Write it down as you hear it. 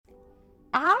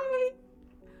Hi,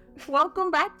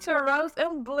 welcome back to Rose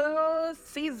and Blue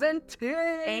Season 2.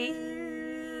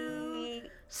 Hey.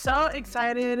 So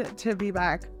excited to be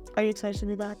back. Are you excited to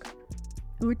be back?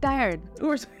 We're tired.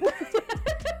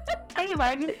 Hey,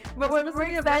 man. But we're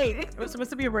excited. It was supposed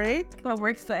to be a break. But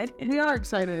we're excited. We are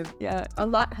excited. Yeah. A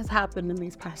lot has happened in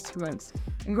these past 2 months.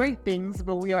 Great things,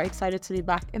 but we are excited to be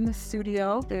back in the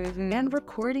studio and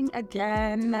recording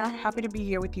again. Happy to be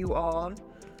here with you all.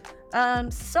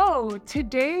 So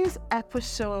today's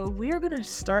episode, we are gonna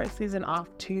start season off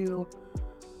to,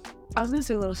 I was gonna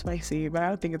say a little spicy, but I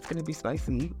don't think it's gonna be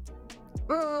spicy.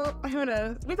 Who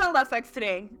knows? We talk about sex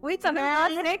today. We talk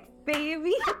about sex,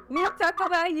 baby. We talk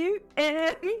about you.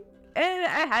 And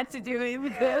I had to do it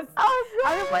with this.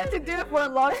 I wanted to do it for a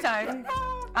long time.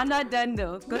 I'm not done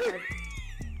though. Go ahead.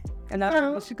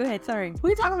 Go ahead, sorry.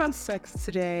 We talk about sex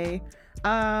today.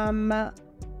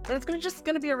 It's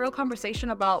gonna be a real conversation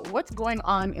about what's going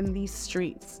on in these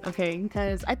streets, okay?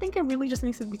 Because I think it really just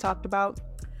needs to be talked about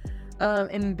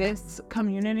in this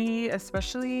community,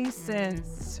 especially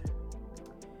since,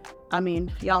 I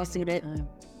mean, y'all seen it.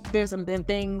 There's been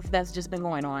things that's just been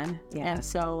going on. Yeah. And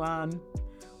so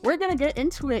we're gonna get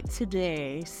into it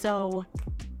today. So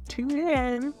tune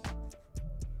in.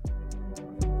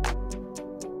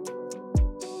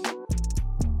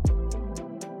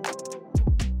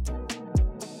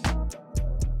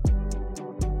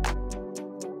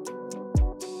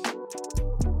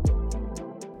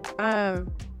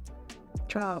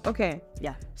 Trial. Okay.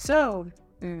 Yeah. So,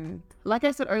 like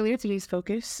I said earlier, today's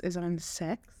focus is on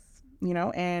sex,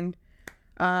 and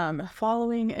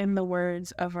following in the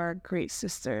words of our great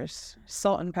sisters,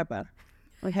 Salt and Peppa.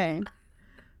 Okay.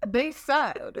 They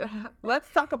said, let's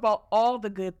talk about all the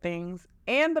good things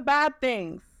and the bad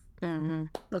things. Mm-hmm.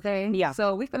 Okay. Yeah.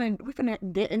 So we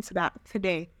finna get into that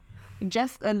today,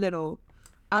 just a little.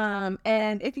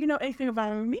 And if you know anything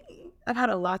about me, I've had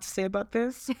a lot to say about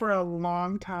this for a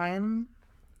long time,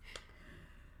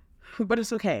 but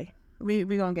it's okay. We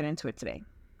gonna get into it today.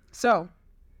 So,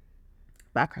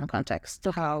 background context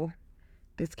to how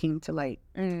this came to light.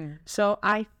 So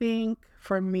I think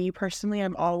for me personally,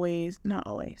 not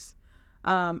always.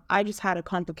 I just had a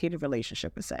complicated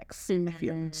relationship with sex.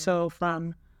 So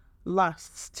from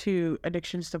lusts to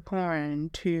addictions to porn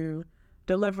to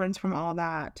deliverance from all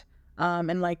that,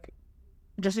 and like,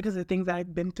 just because of the things that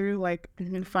I've been through, like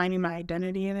finding my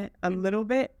identity in it a little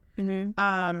bit,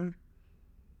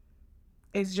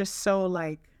 it's just so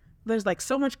like, there's like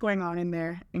so much going on in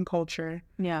there in culture.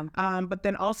 Yeah. But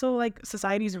then also like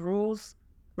society's rules,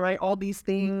 right? All these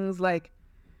things like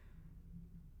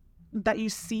that you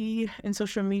see in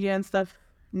social media and stuff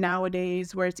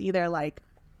nowadays, where it's either like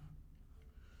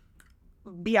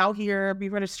be out here, be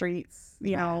for the streets,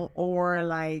 or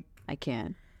like I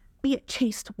can. be a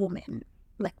chaste woman,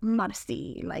 like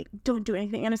modesty, like don't do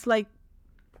anything. And it's like,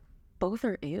 Both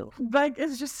are ill. like,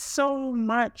 it's just so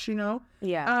much,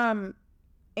 Yeah.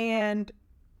 and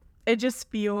it just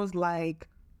feels like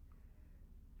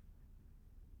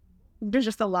there's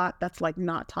just a lot that's like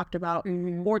not talked about,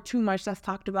 or too much that's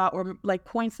talked about, or like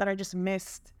points that are just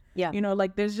missed. Yeah.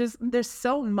 Like there's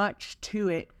so much to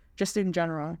it just in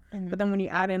general. But then when you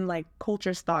add in like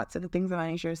culture's thoughts and things of that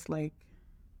nature, it's like,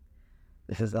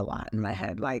 this is a lot in my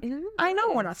head. Like, I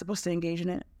know we're not supposed to engage in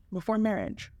it before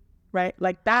marriage, right?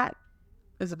 Like, that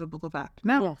is a biblical fact.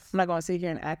 Now, Yes. I'm not going to sit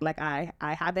here and act like I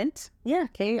haven't. Yeah.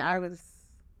 Okay, I was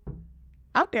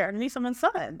out there underneath someone's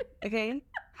son. Okay,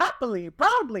 happily,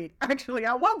 proudly, actually,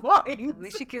 at one point. At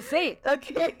least you can say it.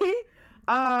 Okay,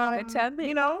 tell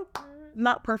me.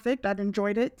 not perfect. I've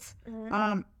enjoyed it.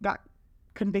 Got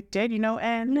convicted,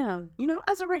 and No.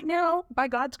 as of right now, by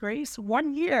God's grace,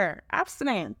 1 year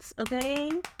abstinence.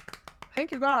 Okay,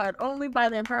 thank you, God. Only by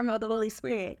the empowerment of the Holy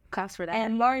Spirit. Class for that.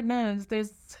 And Lord knows,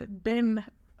 there's been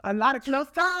a lot of close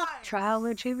times, Trial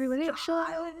and tribulation.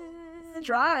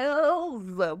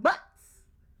 trials, but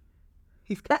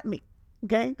He's kept me.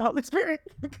 Okay, the Holy Spirit.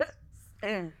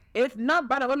 If not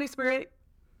by the Holy Spirit,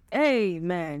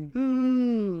 Amen.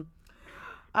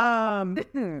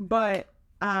 but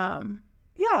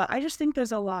yeah, I just think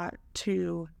there's a lot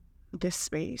to this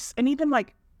space. And even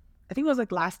like, I think it was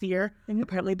like last year,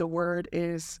 apparently the word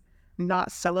is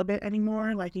not celibate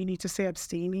anymore. Like, you need to say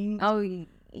abstaining Oh,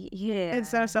 yeah.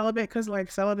 instead of celibate, because like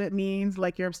celibate means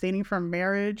like you're abstaining from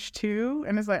marriage too.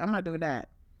 And it's like, I'm not doing that.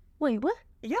 Wait, what?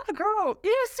 Yeah, girl.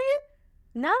 You see it?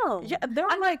 No. Yeah, they're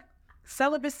like,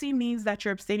 celibacy means that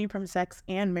you're abstaining from sex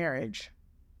and marriage.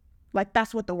 Like,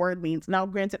 that's what the word means. Now,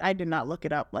 granted, I did not look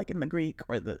it up, like, in the Greek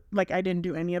or I didn't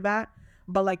do any of that.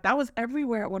 But, like, that was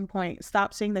everywhere at one point.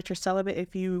 Stop saying that you're celibate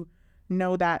if you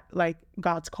know that, like,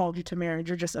 God's called you to marriage.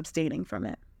 You're just abstaining from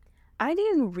it. I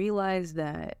didn't realize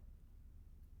that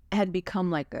it had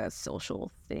become like a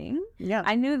social thing. Yeah.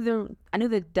 I knew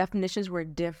the definitions were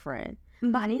different,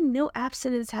 but I didn't know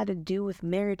abstinence had to do with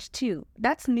marriage too.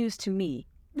 That's news to me.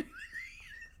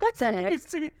 That's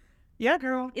an Yeah,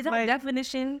 girl. Is that a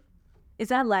definition? Is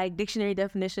that like dictionary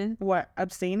definition? What,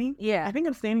 abstaining? Yeah. I think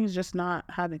abstaining is just not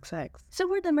having sex. So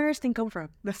where'd the marriage thing come from?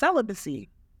 The celibacy.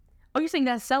 Oh, you're saying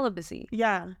that's celibacy?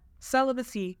 Yeah.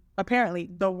 Celibacy. Apparently,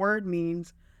 the word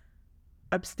means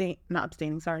not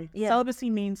abstaining, sorry. Yeah. Celibacy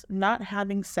means not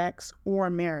having sex or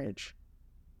marriage.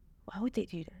 Why would they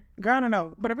do that? Girl, I don't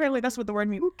know. But apparently that's what the word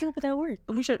means. Who came up with that word?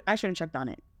 I should have checked on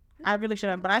it. I really should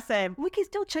have. But I said, We can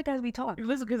still check as we talk.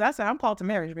 listen, because I said, I'm called to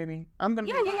marriage, baby. I'm going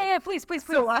to Yeah. Please.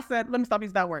 So I said, let me stop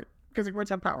using that word. Because the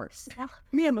words have powers.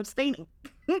 Me, I'm abstaining.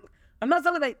 I'm not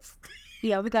celibate.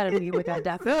 Yeah, we gotta read what that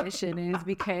definition is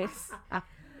because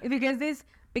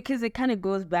it kind of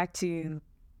goes back to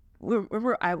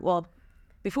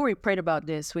before we prayed about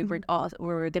this, we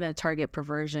were gonna target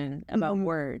perversion about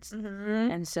words,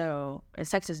 and so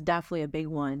sex is definitely a big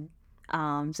one.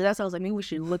 So that's why I was like, maybe we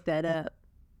should look that up.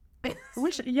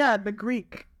 The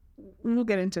Greek. We'll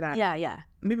get into that. Yeah.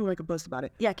 Maybe we'll make a post about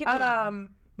it. Yeah. Keep going.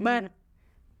 But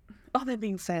all that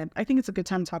being said, I think it's a good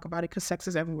time to talk about it because sex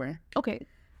is everywhere. Okay.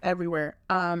 Everywhere.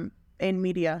 In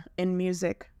media, in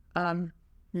music,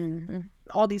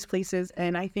 all these places.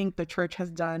 And I think the church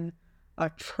has done a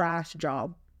trash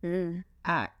job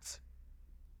at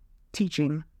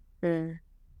teaching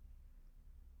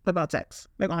about sex.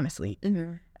 Like, honestly.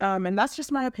 And that's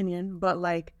just my opinion. But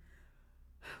like,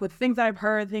 with things that I've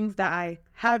heard, things that I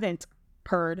haven't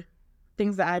heard,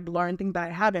 things that I've learned, things that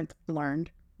I haven't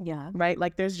learned. Yeah. Right?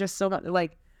 Like, there's just so much,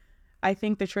 like, I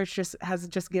think the church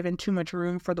has given too much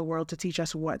room for the world to teach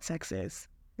us what sex is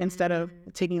instead of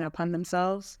taking it upon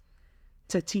themselves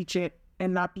to teach it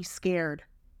and not be scared.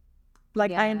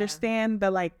 Like, I understand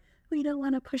that, like, we don't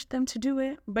want to push them to do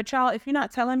it. But y'all, if you're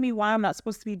not telling me why I'm not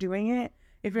supposed to be doing it,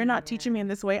 if you're not teaching me in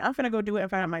this way, I'm going to go do it and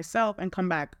find out myself and come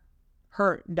back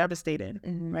hurt, devastated,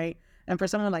 right? And for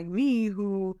someone like me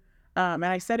who, and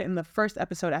I said it in the first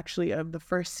episode actually of the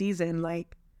first season,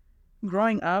 like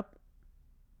growing up,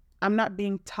 I'm not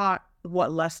being taught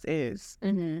what lust is.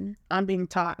 I'm being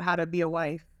taught how to be a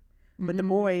wife. But the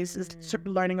boys is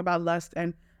learning about lust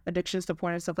and addictions to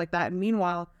porn and stuff like that. And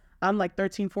meanwhile, I'm like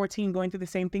 13, 14 going through the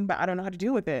same thing, but I don't know how to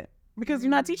deal with it because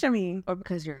you're not teaching me. Or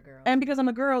because you're a girl. And because I'm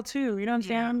a girl too, you know what I'm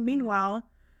saying? Meanwhile,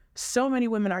 so many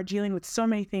women are dealing with so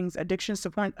many things, addictions to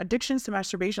porn, addictions to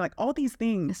masturbation, like all these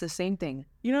things. It's the same thing.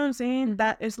 You know what I'm saying?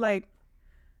 That is like,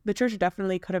 the church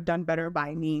definitely could have done better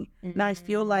by me. And I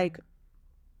feel like,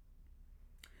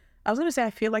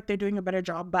 I feel like they're doing a better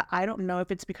job, but I don't know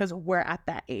if it's because we're at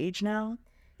that age now.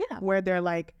 Yeah. Where they're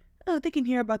like, oh, they can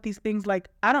hear about these things. Like,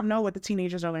 I don't know what the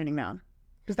teenagers are learning now.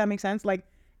 Does that make sense? Like,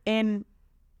 in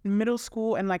middle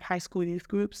school and like high school youth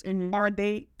groups, are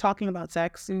they talking about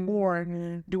sex?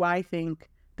 Or do I think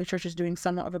the church is doing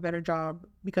somewhat of a better job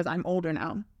because I'm older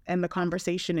now and the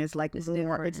conversation is like it's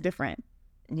different.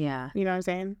 Yeah. You know what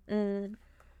I'm saying?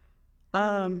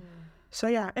 So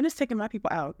yeah, and it's taking my people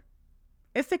out.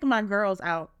 It's taking my girls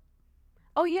out.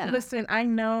 Oh yeah. Listen, I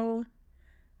know,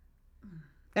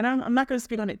 and I'm not going to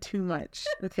speak on it too much,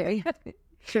 okay?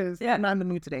 Because I'm not in the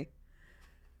mood today.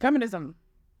 Feminism.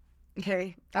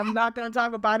 Okay, I'm not going to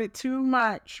talk about it too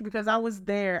much because I was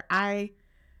there. I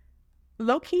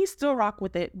low-key still rock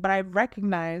with it, but I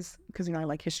recognize, because, I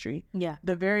like history,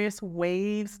 the various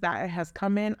waves that it has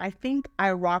come in. I think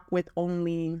I rock with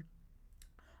only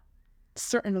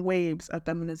certain waves of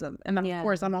feminism. And then, of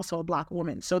course, I'm also a Black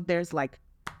woman. So there's like,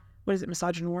 what is it,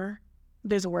 misogynoir?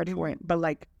 There's a word for it, but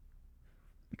like,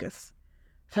 because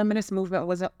feminist movement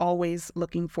wasn't always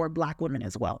looking for Black women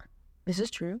as well. This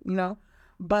is true.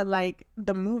 But like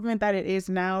the movement that it is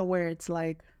now where it's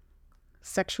like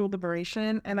sexual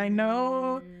liberation, and I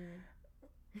know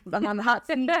I'm on the hot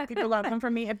seat, people are come for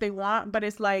me if they want, but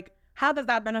it's like, how does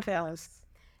that benefit us?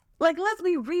 Like, let's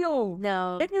be real.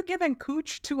 No. If you're giving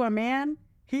cooch to a man,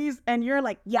 and you're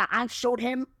like, yeah, I showed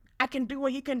him I can do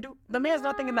what he can do. The man's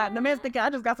not thinking that. The man's thinking, I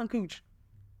just got some cooch.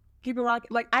 Keep it rocking.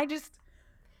 Like,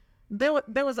 there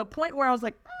was a point where I was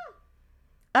like,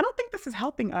 I don't think this is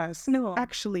helping us. No.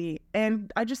 Actually.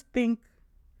 And I just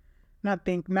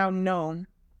know.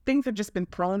 Things have just been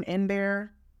thrown in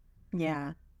there.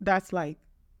 Yeah. That's like,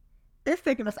 it's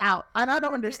taking us out. And I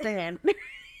don't understand.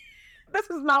 This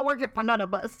is not working for none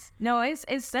of us. No, it's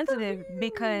sensitive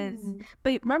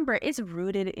but remember, it's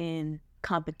rooted in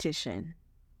competition.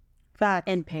 Fact.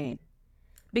 And pain.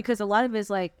 Because a lot of it's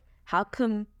like, how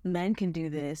come men can do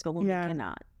this, but women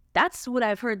cannot? That's what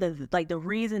I've heard, the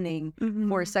reasoning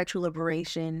for sexual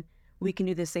liberation we can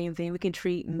do the same thing. We can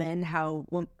treat men how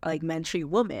like men treat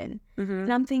women. Mm-hmm.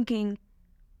 And I'm thinking,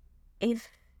 if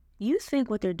you think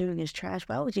what they're doing is trash,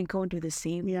 why would you go and do the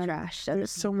same trash?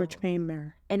 There's so much pain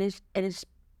there. And it's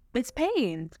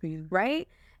pain, right?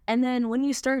 And then when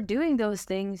you start doing those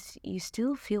things, you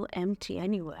still feel empty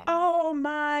anyway. Oh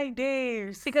my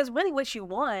days. Because really what you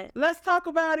want, Let's talk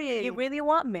about it. you really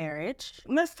want marriage.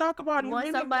 Let's talk about it. You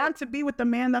really want to be with the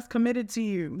man that's committed to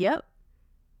you.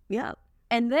 Yep.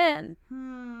 And then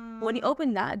when you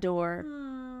open that door,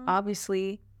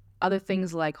 obviously other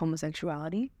things like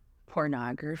homosexuality,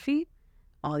 pornography,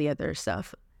 all the other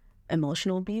stuff,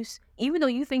 emotional abuse, even though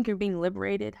you think you're being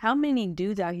liberated, how many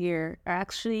dudes out here are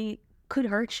actually could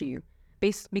hurt you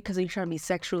because you're trying to be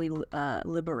sexually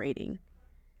liberating?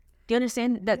 Do you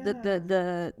understand that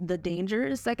the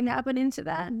dangers that can happen into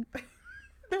that?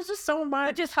 There's just so much.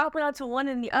 But just hopping onto one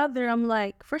and the other, I'm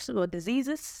like, first of all,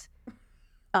 diseases,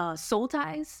 soul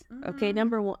ties. Okay,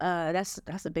 number one,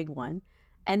 that's a big one.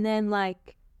 And then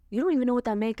like, you don't even know what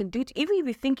that man can do. Even if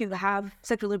you think you have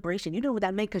sexual liberation, you know what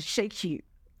that man can shake you.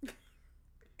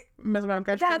 If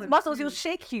that has muscles, he'll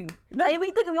shake you. Like,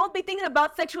 we won't be thinking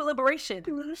about sexual liberation.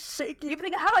 Shake You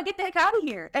think, how do I get the heck out of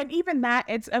here? And even that,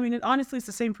 honestly, it's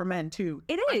the same for men too.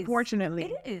 It is.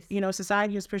 Unfortunately. It is.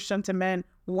 Society has pushed onto men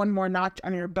one more notch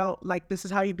on your belt. Like, this is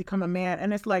how you become a man.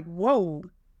 And it's like, whoa.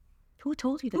 Who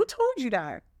told you that? Who told you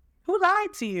that? Who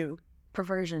lied to you?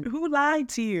 Perversion. Who lied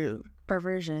to you?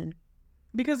 Perversion.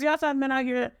 Because you also have men out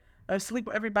here sleep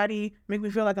with everybody, make me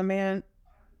feel like a man.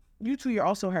 You two, you're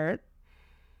also hurt.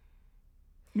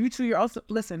 You two, you're also,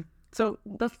 listen. So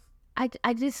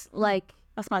I just like,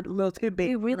 that's my little tidbit.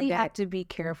 we really have to be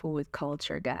careful with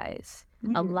culture, guys.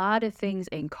 A lot of things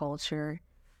in culture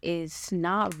is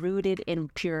not rooted in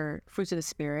pure fruits of the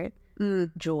spirit,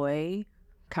 joy,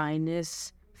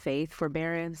 kindness, faith,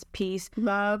 forbearance, peace,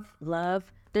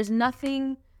 love. There's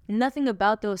nothing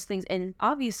about those things. And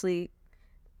obviously,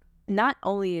 not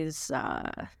only is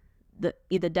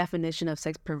the definition of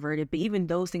sex perverted, but even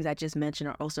those things I just mentioned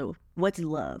are also what's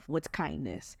love, what's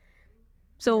kindness.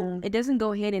 So it doesn't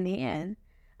go hand in hand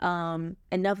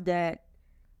enough that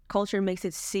culture makes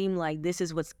it seem like this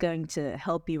is what's going to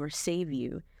help you or save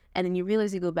you. And then you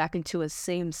realize you go back into a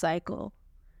same cycle,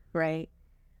 right?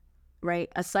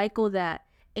 A cycle that,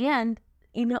 and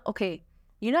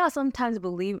how sometimes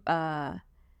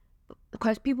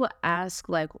because people ask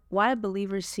like, why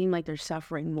believers seem like they're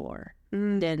suffering more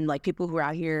than like people who are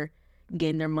out here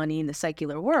getting their money in the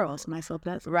secular world. Myself,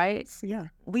 that's right. Yeah,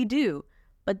 we do.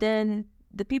 But then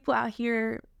the people out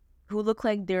here who look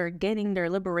like they're getting their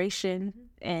liberation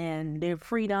and their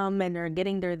freedom and they're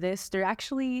getting their this, they're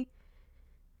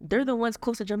the ones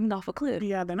close to jumping off a cliff.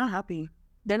 Yeah, they're not happy.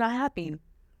 They're not happy.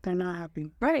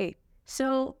 Right.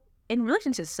 So in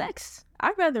relation to sex,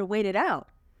 I'd rather wait it out.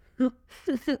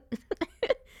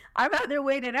 I'd rather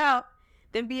wait it out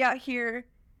than be out here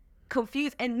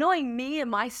confused. And knowing me and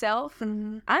myself,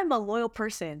 I'm a loyal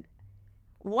person.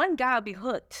 One guy will be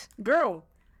hooked. Girl.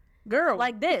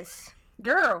 Like this.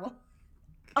 Girl.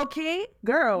 Okay?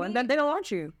 Girl. And then they don't want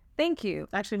you. Thank you.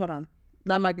 Actually, hold on.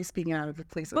 That might be speaking out of the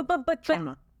place.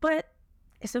 But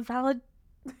it's a valid...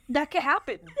 That could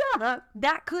happen. Yeah.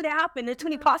 That could happen. There's too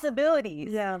many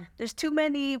possibilities. Yeah. There's too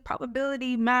many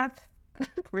probability math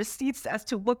receipts as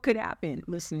to what could happen.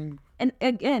 Listen. And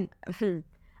again,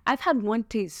 I've had one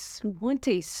taste.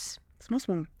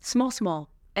 Small.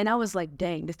 And I was like,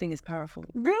 dang, this thing is powerful.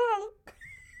 Girl.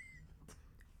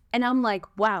 And I'm like,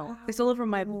 wow, it's all over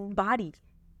my body.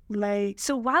 Like,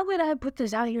 so why would I put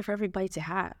this out here for everybody to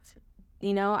have?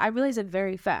 I realized it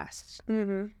very fast.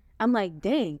 I'm like,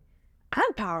 dang,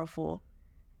 I'm powerful.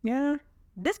 Yeah.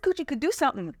 This coochie could do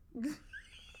something. Do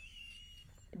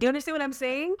you understand what I'm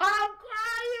saying? I'm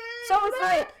crying. So it's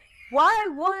like, why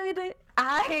would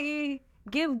I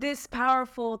give this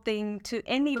powerful thing to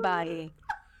anybody?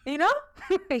 Believe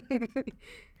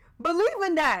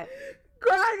in that.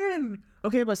 Crying.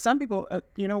 Okay, but some people,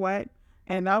 you know what?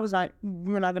 And I was like,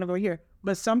 we're not going to go here.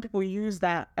 But some people use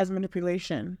that as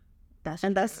manipulation. That's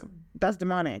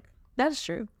demonic. That's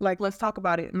true. Like, let's talk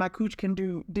about it. My cooch can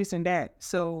do this and that.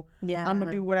 So yeah, I'm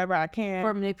going to do whatever I can.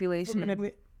 For manipulation.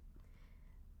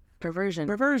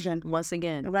 Perversion. Once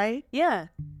again. Right? Yeah.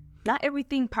 Not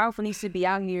everything powerful needs to be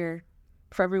out here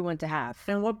for everyone to have.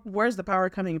 And where's the power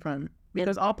coming from?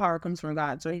 Because all power comes from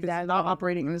God. So if it's not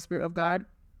operating in the spirit of God,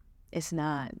 it's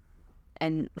not.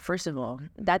 And first of all,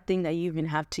 that thing that you even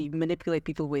have to manipulate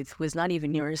people with was not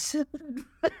even yours. You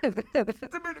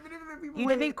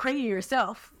didn't create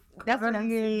yourself. That's what I'm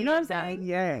saying. You know what I'm saying?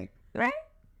 Yeah. Right?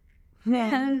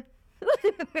 Yeah.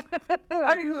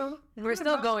 We're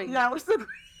still going. Yeah, we're still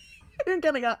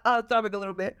getting off topic a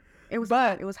little bit. It was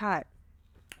hot.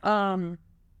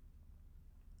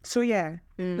 So yeah,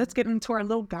 let's get into our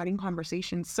little guiding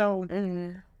conversation. So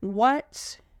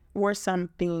what were some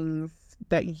things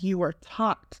that you were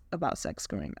taught about sex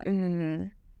growing up?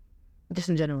 Just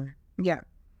in general. Yeah.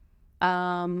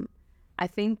 I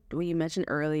think what you mentioned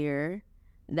earlier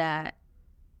that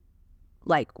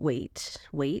like wait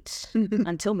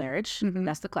until marriage.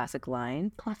 That's the classic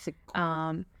line. Classic.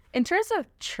 In terms of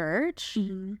church,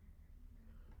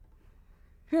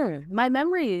 my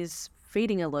memory is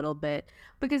fading a little bit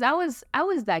because I was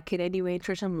that kid anyway in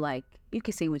church. I'm like, you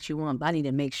can say what you want, but I need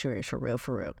to make sure it's for real,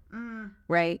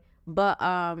 right? But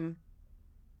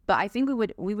I think we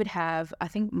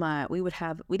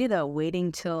did a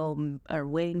waiting till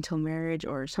marriage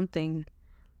or something,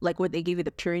 like what they gave you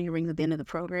the purity rings at the end of the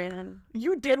program.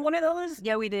 You did one of those?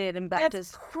 Yeah, we did in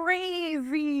Baptist. That's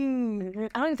crazy. I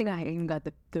don't even think I even got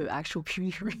the actual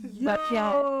purity ring. But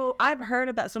yeah, I've heard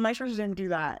of that. So my church didn't do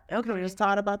that. Okay, we just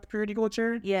taught about the purity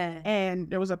culture. Yeah,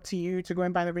 and it was up to you to go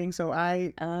and buy the ring. So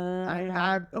I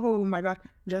had, oh my God,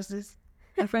 Justice,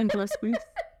 my friend Justice,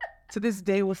 to this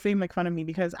day will still make fun of me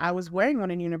because I was wearing one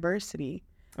in university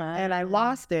and I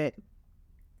lost it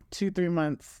 2-3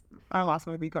 months. I lost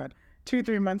my V card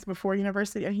 2-3 months before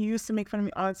university, and he used to make fun of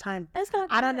me all the time. That's not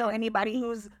I don't know anybody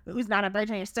who's not a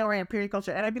virgin and still wearing purity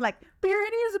culture, and I'd be like,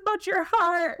 purity is about your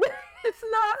heart. It's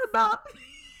not about.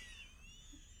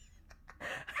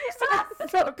 He's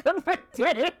so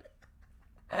convicted.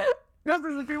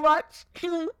 Justice, if you watch,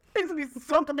 he's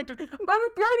so convicted. But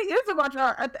purity is about your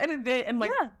heart at the end of the day, and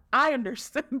like I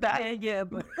understood that. Yeah,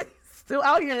 but still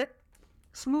out here.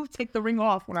 Smooth take the ring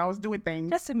off when I was doing things.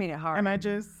 Just made it hard. And I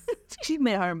just... She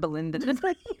made her and Belinda. Just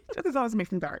always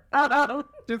makes me dark. Oh,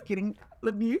 just kidding.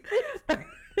 Love you.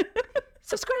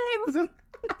 Subscribe.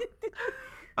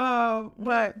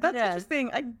 But that's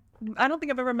interesting. I don't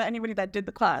think I've ever met anybody that did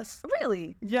the class.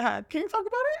 Really? Yeah. Can you talk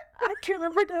about it? I can't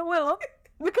remember that well.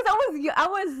 Because I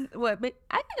was what?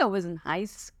 I think I was in high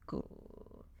school.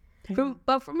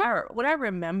 But from what I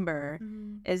remember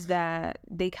is that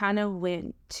they kind of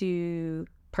went to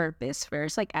purpose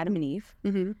first, like Adam and Eve.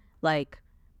 Like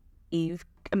Eve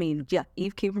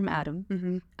came from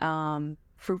Adam.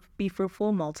 Be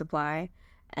fruitful, multiply.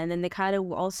 And then they kind of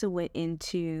also went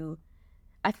into,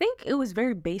 I think it was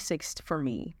very basics for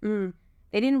me.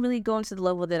 They didn't really go into the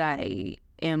level that I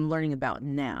am learning about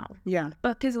now. Yeah.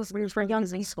 But because it was for young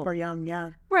school. For young, yeah.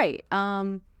 Right.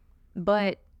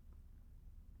 But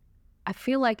I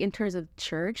feel like in terms of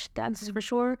church, that's for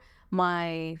sure.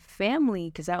 My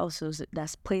family, because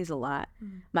that plays a lot.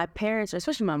 My parents,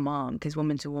 especially my mom, because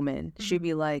woman to woman, she'd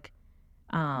be like,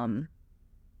 from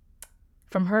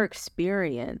her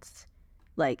experience,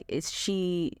 like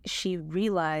she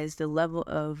realized the level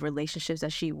of relationships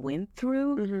that she went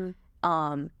through.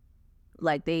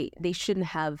 Like they shouldn't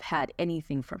have had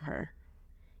anything from her.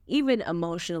 Even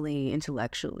emotionally,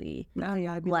 intellectually.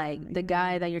 Like the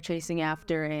guy that you're chasing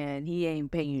after and he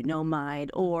ain't paying you no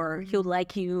mind, or he'll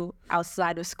like you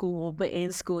outside of school, but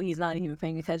in school he's not even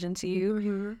paying attention to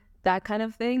you. That kind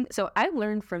of thing. So I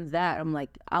learned from that. I'm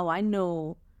like, oh, I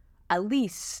know at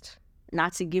least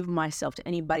not to give myself to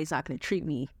anybody who's not going to treat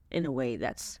me in a way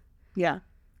that's... Yeah.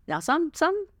 Now, some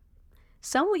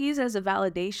will use it as a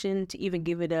validation to even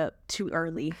give it up too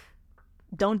early.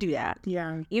 Don't do that.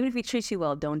 Yeah. Even if he treats you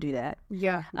well, don't do that.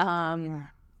 Yeah.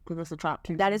 Because that's a trap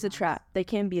too. That is a trap. They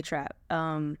can be a trap.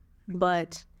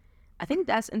 But I think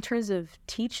that's in terms of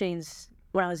teachings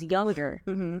when I was younger.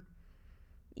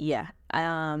 Yeah.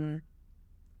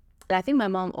 I think my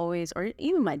mom always, or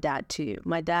even my dad too.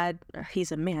 My dad,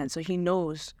 he's a man, so he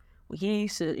knows. He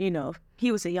used to,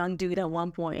 he was a young dude at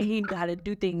one point, and he got to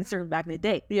do things certain back in the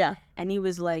day. Yeah. And he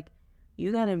was like,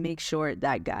 you got to make sure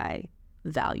that guy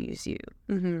values you.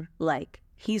 Like,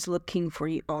 he's looking for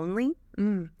you only.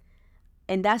 And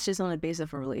that's just on the basis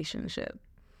of a relationship.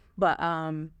 But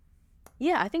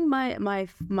yeah, I think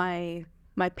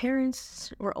my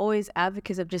parents were always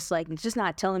advocates of just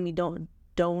not telling me don't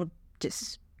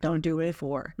do it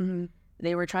for.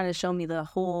 They were trying to show me the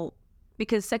whole,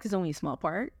 because sex is only a small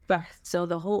part. So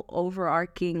the whole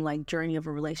overarching like journey of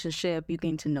a relationship, you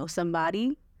getting to know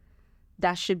somebody,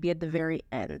 that should be at the very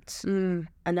end.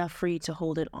 Enough for you to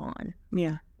hold it on.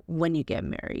 Yeah. When you get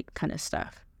married, kind of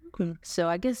stuff. So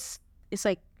I guess it's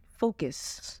like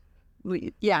focus.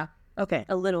 Yeah. Okay.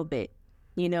 A little bit,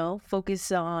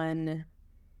 focus on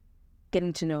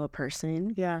getting to know a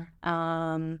person. Yeah.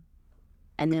 And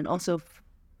then also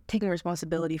taking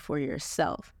responsibility for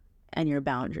yourself and your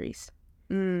boundaries.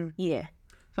 Yeah.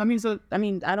 I mean,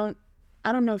 I don't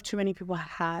know if too many people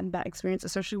had that experience,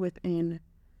 especially within.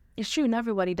 It's true, not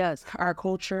everybody does. Our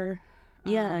culture.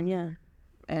 Yeah.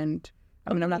 And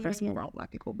I mean, I'm not going to speak for all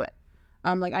Black people, but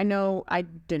like, I know I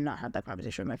did not have that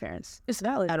conversation with my parents. It's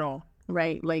valid. At all,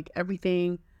 right? Like,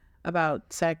 everything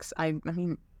about sex, I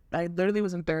mean, I literally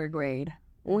was in 3rd grade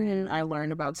when I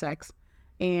learned about sex.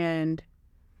 And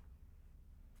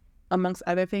amongst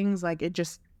other things, like, they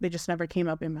just never came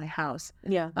up in my house.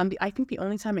 Yeah. I think the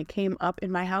only time it came up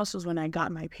in my house was when I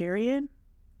got my period.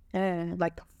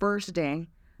 Like, the first day.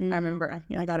 I remember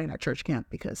I got in at church camp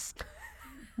because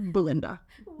Belinda.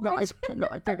 No, I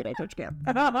figured at church camp.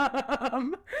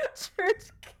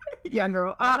 Church camp. Yeah,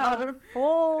 girl.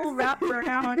 Full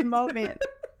wraparound moment.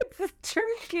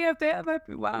 Church camp.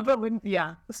 Wow. But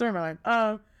yeah, the story of my life.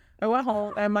 I went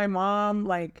home and my mom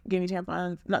like gave me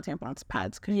not tampons,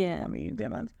 pads. Yeah. I mean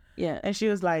tampons. Yeah. And she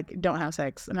was like, "Don't have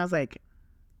sex," and I was like,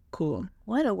 "Cool."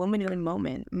 What a womanly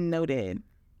moment. Noted.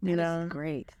 You know.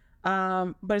 Great.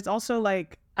 But it's also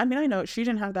like, I mean, I know she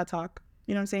didn't have that talk.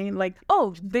 You know what I'm saying? Like,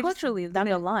 they culturally down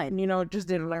the line. You know, just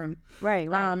didn't learn. Right.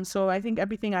 So I think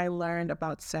everything I learned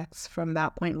about sex from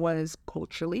that point was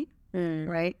culturally,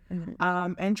 right?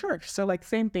 And church. So like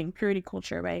same thing, purity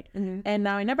culture, right? And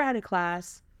now I never had a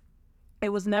class. It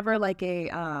was never like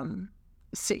a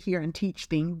sit here and teach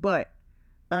thing, but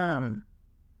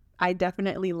I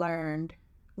definitely learned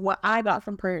what I got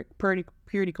from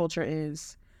purity culture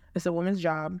is it's a woman's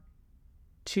job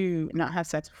to not have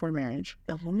sex before marriage.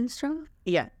 A woman's job?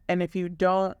 Yeah. And if you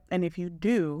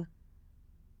do,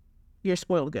 you're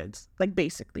spoiled goods. Like,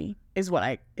 basically is what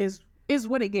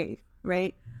it gave,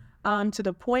 right? To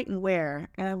the point where,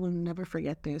 and I will never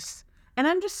forget this. And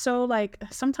I'm just so like,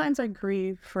 sometimes I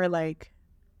grieve for like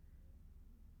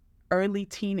late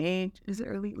teenage,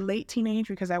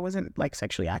 because I wasn't like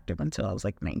sexually active until I was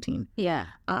like 19. Yeah.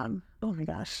 Oh my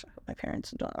gosh, my parents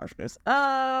don't watch this.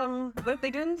 But they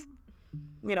didn't.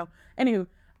 You know. Anywho,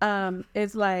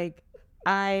 it's like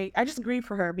I just grieve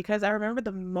for her because I remember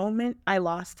the moment I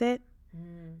lost it.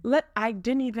 I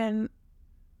didn't even.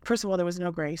 First of all, there was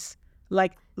no grace.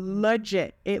 Like,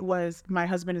 legit, it was my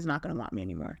husband is not going to want me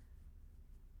anymore.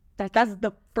 That's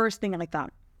the first thing I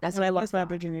thought. That's when I lost my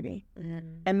virginity.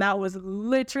 And that was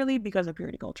literally because of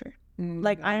purity culture.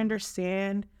 Like, I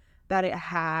understand that it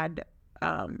had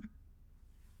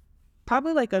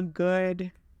probably like a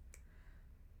good,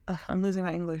 I'm losing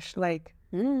my English. Like,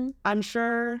 I'm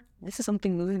sure this is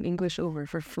something losing English over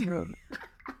for real.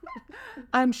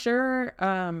 I'm sure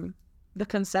the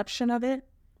conception of it,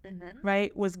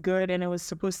 right, was good. And it was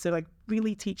supposed to like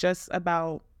really teach us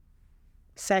about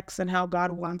sex and how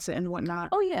God wants it and whatnot.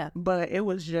 Oh yeah. But it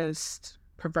was just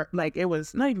it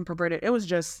was not even perverted. It was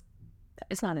just,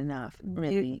 it's not enough.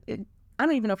 Really. I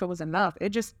don't even know if it was enough. It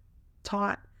just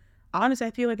taught, honestly,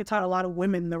 I feel like it taught a lot of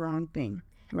women the wrong thing,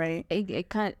 right? It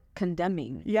kind of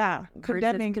condemning. Yeah.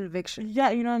 Condemning. Conviction.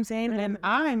 Yeah, you know what I'm saying? And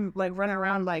I'm like running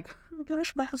around like, oh my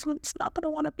gosh, my husband's not going to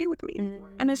want to be with me.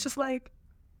 And it's just like,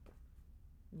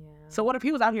 yeah. So what if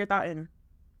he was out here thoughting?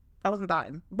 I wasn't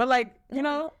thoughting. But like, you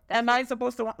know, am I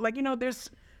supposed to, like, you know,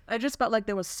 I just felt like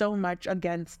there was so much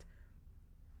against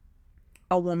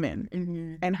a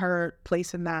woman and her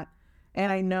place in that.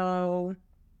 And I know,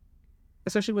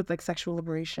 especially with like sexual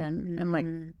liberation and like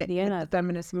the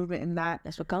feminist movement and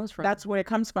that's what comes from. That's where it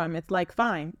comes from. It's like,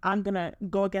 fine, I'm going to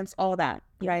go against all that,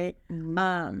 right?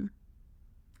 And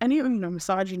even, you know,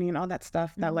 misogyny and all that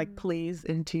stuff that like plays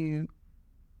into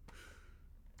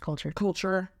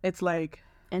culture. It's like,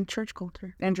 and church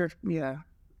culture. And church, yeah.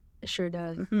 It sure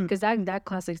does. Because that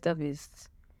classic stuff it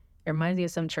reminds me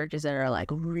of some churches that are like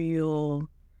real,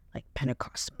 like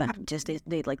Pentecost Baptist.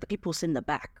 They like the people sit in the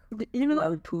back. You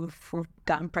know, who've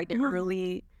gotten pregnant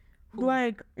early.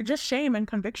 Like, just shame and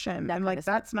conviction. And like,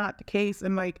 that's not the case.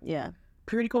 And like,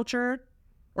 purity culture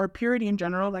or purity in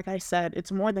general, like I said, it's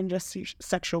more than just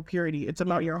sexual purity. It's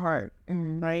about your heart,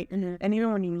 right? And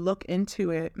even when you look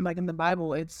into it, like in the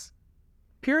Bible, it's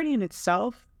purity in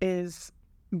itself is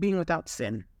being without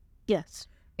sin. Yes.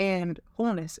 And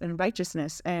wholeness and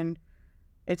righteousness. And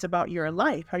it's about your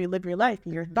life, how you live your life,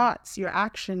 your thoughts, your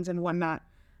actions and whatnot.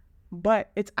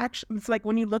 But it's like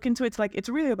when you look into it, it's like, it's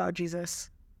really about Jesus.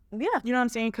 Yeah. You know what I'm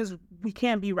saying? Because we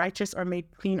can't be righteous or made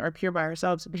clean or pure by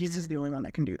ourselves. Jesus is the only one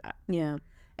that can do that. Yeah.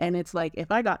 And it's like,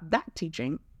 if I got that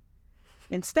teaching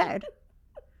instead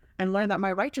and learned that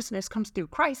my righteousness comes through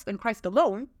Christ and Christ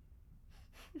alone,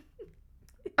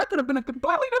 I could have been a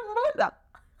completely different Belinda.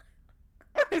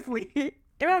 Honestly. You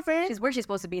know what I'm saying? She's where she's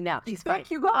supposed to be now. She's fine.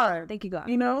 Thank you, God. Thank you, God.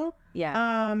 You know?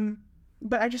 Yeah.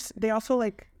 But they also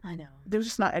like, I know. They're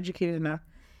just not educated enough.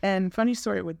 And funny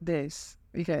story with this,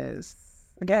 because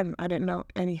again, I didn't know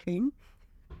anything.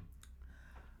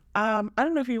 I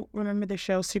don't know if you remember the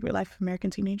show Secret Life of American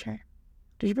Teenager.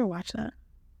 Did you ever watch that?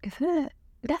 Is it?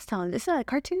 That's telling. Is that a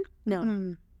cartoon? No.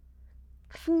 Mm.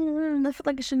 I feel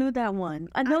like I should know that one.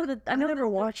 I never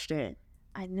watched it,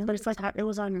 I know. but it's like it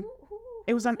was on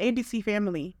ABC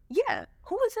Family. Yeah.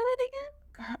 Who was in it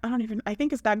again? I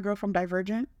think it's that girl from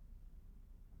Divergent.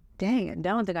 Dang, I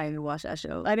don't think I even watched that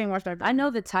show. I didn't watch Divergent. I know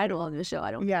the title of the show.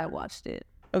 I don't think I watched it.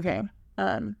 Okay.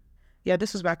 Yeah,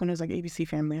 this was back when it was like ABC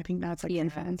Family. I think now it's like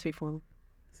it's before.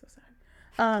 So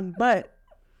sad. But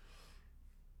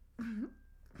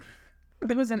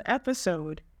there was an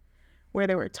episode where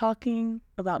they were talking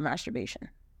about masturbation.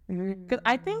 Because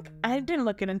I think I didn't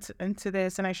look into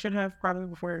this, and I should have probably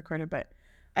before we recorded, but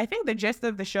I think the gist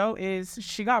of the show is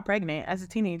she got pregnant as a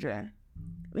teenager.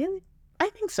 Really? I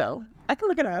think so. I can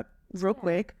look it up real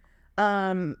quick.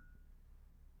 Or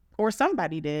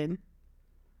somebody did.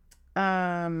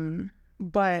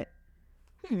 But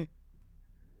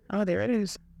oh, there it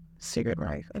is. Secret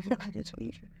Life.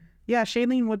 Yeah,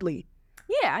 Shailene Woodley.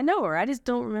 Yeah, I know her. I just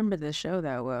don't remember the show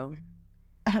that well.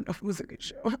 I don't know if it was a good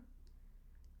show.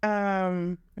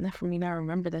 Enough for me not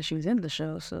remember that she was in the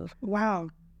show. So wow,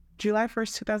 July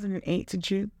 1st, 2008 to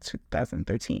June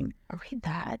 2013. I read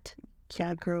that.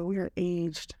 Yeah, girl, we are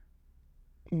aged.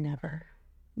 Never.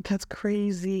 That's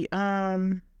crazy. Yeah,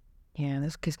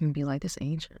 this kid's gonna be like this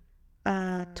ancient.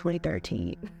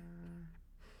 2013.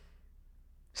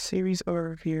 Series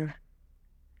overview.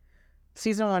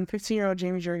 Season 1, 15-year-old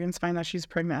Jamie Jurgens finds out she's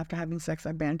pregnant after having sex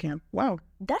at band camp. Wow.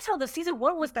 That's how the season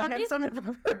 1 was done. This is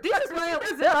why I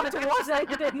was up to watch that.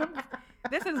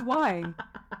 This is why.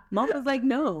 Mom was like,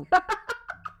 no.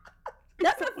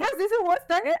 That's how season 1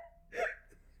 started.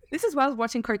 This is why I was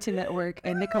watching Cartoon Network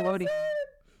and Nickelodeon.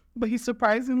 But he's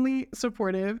surprisingly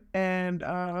supportive and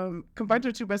confides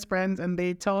her two best friends, and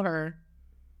they tell him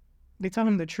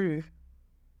the truth.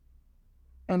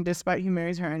 And despite he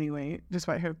marries her anyway,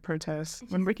 despite her protests.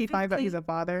 When Ricky finds out he's a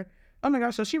father, oh my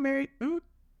gosh, so she married.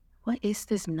 What is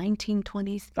this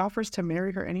 1920s? Offers to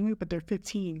marry her anyway, but they're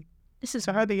 15.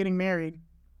 So how are they getting married?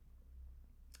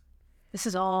 This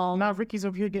is all. Now Ricky's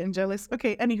over here getting jealous.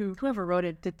 Okay, anywho. Whoever wrote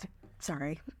it did.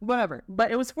 Sorry. Whatever.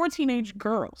 But it was 4 teenage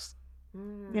girls.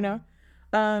 You know?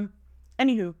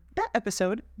 Anywho, that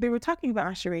episode, they were talking about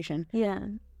masturbation. Yeah.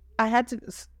 I had to,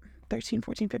 13,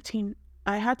 14, 15,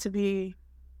 I had to be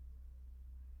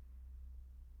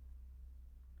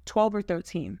 12 or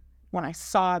 13 when I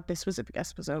saw this specific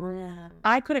episode. Yeah.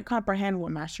 I couldn't comprehend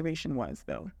what masturbation was,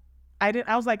 though. I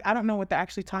was like, I don't know what they're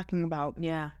actually talking about.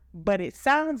 Yeah. But it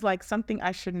sounds like something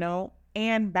I should know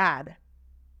and bad.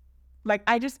 Like,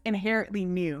 I just inherently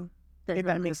knew, if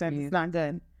that makes sense. It's not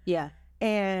good. Yeah.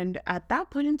 And at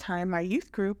that point in time, my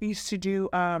youth group used to do,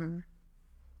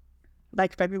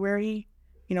 like February,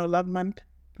 Love Month,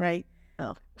 right?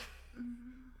 Oh.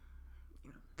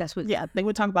 That's what. Yeah, they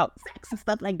would talk about sex and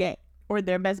stuff like that, or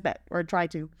their best bet, or try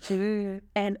to.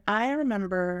 And I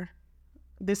remember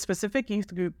this specific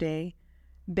youth group day,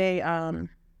 they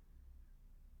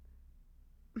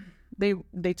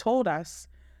told us,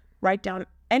 write down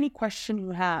any question you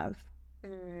have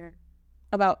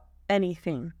about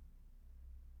anything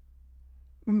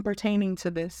pertaining to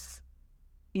this,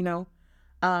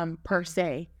 per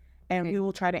se, and we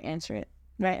will try to answer it,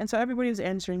 right? And so everybody was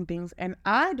answering things, and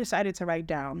I decided to write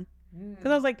down,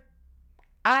 because I was like,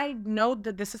 I know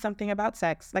that this is something about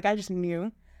sex. Like, I just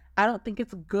knew. I don't think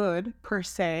it's good per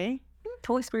se.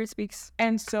 Holy Spirit speaks.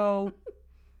 And so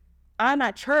I'm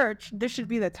at church. This should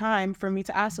be the time for me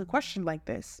to ask a question like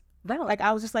this. Like,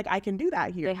 I was just like, I can do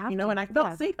that here, and I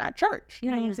felt safe at church.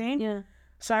 You know what I'm saying? Yeah.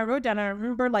 So I wrote down, and I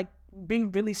remember like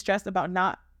being really stressed about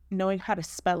not knowing how to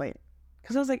spell it.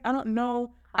 Because I was like, I don't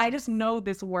know. I just know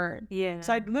this word. Yeah.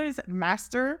 So I literally said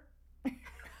master.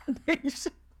 I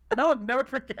will never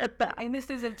forget that. And this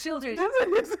is a children's.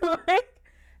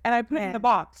 And I put it in the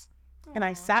box. And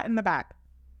I sat in the back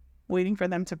waiting for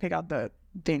them to pick out the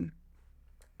thing.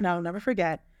 And I'll never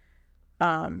forget,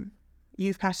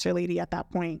 youth pastor lady at that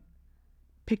point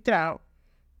picked it out,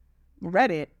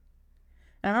 read it.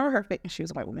 And I remember her face, she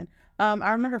was a white woman.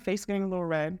 I remember her face getting a little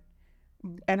red.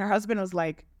 And her husband was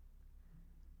like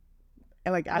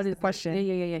asked the question.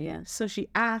 Yeah. So she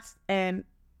asked, and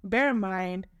bear in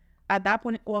mind, at that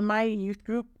point, my youth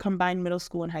group combined middle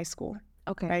school and high school.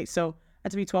 Okay. Right? So I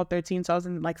had to be 12, 13. So I was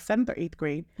in like 7th or 8th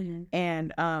grade. Mm-hmm.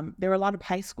 And there were a lot of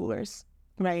high schoolers,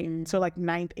 right? Mm-hmm. So like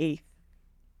 9th, 8th,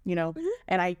 Mm-hmm.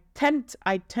 And I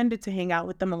tended to hang out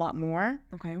with them a lot more.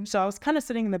 Okay. So I was kind of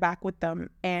sitting in the back with them.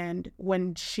 And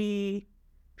when she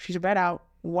read out,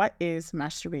 what is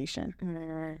masturbation?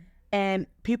 Mm-hmm. And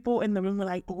people in the room were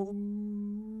like, oh.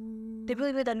 They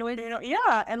really made that noise.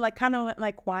 Yeah. And like kind of went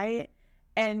like quiet.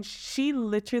 And she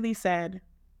literally said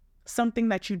something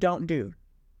that you don't do.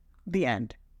 The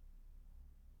end.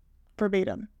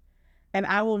 verbatim. And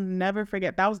I will never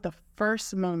forget, that was the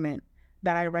first moment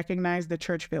that I recognized the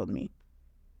church failed me.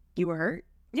 You were hurt?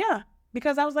 Yeah,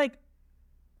 because I was like,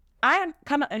 I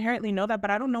kind of inherently know that, but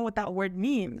I don't know what that word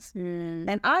means.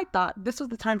 And I thought this was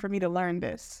the time for me to learn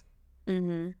this,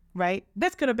 right?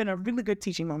 This could have been a really good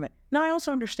teaching moment. Now, I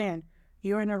also understand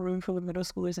you're in a room full of middle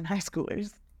schoolers and high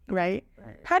schoolers, right?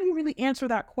 How do you really answer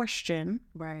that question?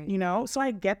 Right. You know? So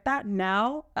I get that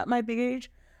now at my big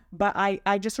age, but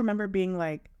I just remember being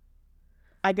like,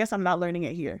 I guess I'm not learning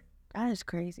it here. That is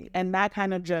crazy. And that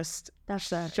kind of just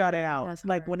shut it out. That's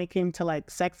like hard. when it came to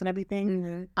like sex and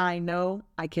everything, I know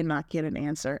I cannot get an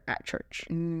answer at church.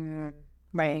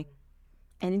 Right.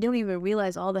 And you don't even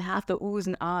realize all the half the oohs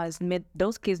and ahs.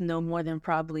 Those kids know more than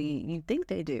probably you think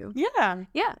they do. Yeah.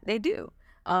 Yeah, they do.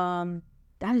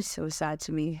 That is so sad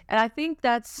to me. And I think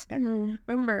that's,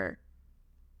 remember,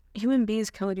 human beings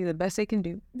can only do the best they can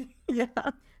do. Yeah.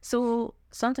 So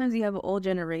sometimes you have an old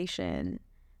generation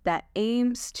that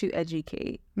aims to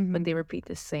educate, but they repeat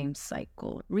the same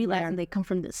cycle, realizing they come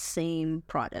from the same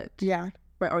product. Yeah.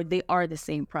 Right, or they are the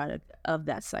same product of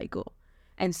that cycle.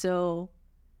 And so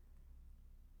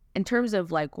in terms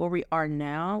of like where we are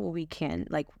now, we can,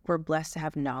 like, we're blessed to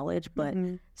have knowledge, but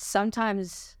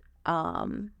sometimes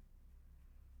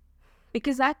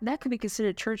because that could be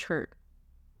considered church hurt.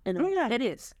 You know? Yeah. It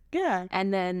is. Yeah.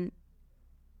 And then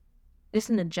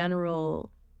just in a general,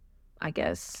 I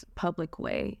guess, public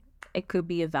way, it could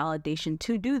be a validation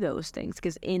to do those things.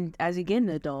 Because as you get an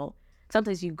adult,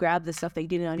 sometimes you grab the stuff that you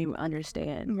didn't even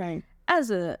understand, Right.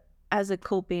 as a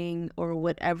coping or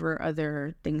whatever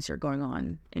other things are going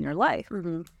on in your life.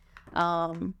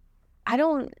 I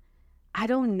don't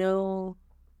know,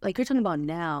 like you're talking about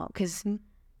now, because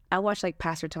I watch like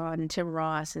Pastor Todd and Tim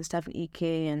Ross and Stephen Ike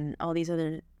and all these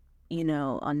other,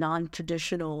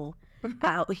 non-traditional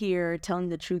out here telling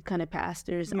the truth kind of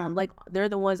pastors. Like they're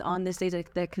the ones on this stage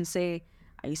that can say,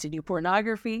 I used to do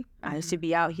pornography. I used to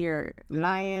be out here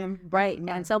lying. Right.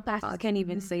 And some pastors can't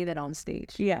even say that on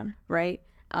stage. Yeah. Right.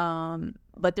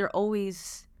 But they're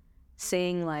always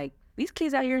saying like, these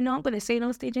kids out here are not going to say it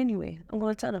on stage anyway. I'm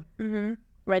going to tell them.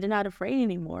 Right. They're not afraid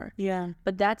anymore. Yeah.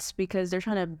 But that's because they're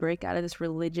trying to break out of this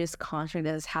religious construct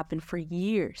that has happened for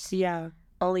years. Yeah.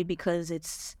 Only because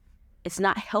it's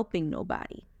not helping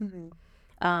nobody.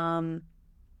 And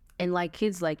like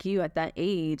kids like you at that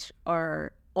age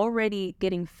are already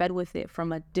getting fed with it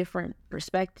from a different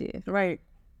perspective. Right.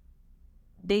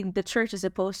 The church is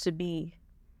supposed to be,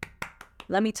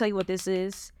 let me tell you what this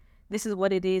is. This is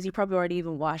what it is. You probably already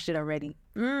even watched it already.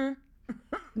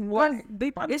 What?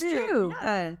 It's true.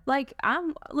 Yeah. Like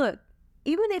look,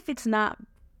 even if it's not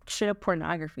straight up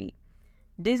pornography,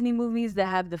 Disney movies that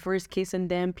have the first kiss in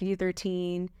them,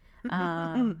 PG-13,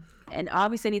 and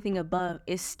obviously anything above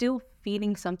is still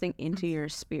feeding something into your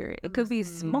spirit. It could be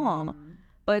small,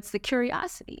 but it's the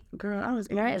curiosity. Girl, I was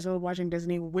 8 years old watching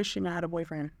Disney, wishing I had a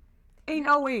boyfriend. Ain't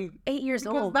no way. 8 years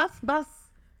Because old. that's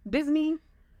Disney.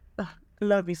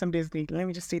 Love me some Disney. Let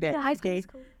me just say that. Yeah, high school okay. is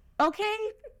cool. Okay.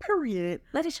 Period.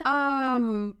 Let it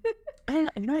shine. I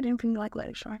didn't think like Let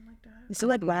It Shine like that. It's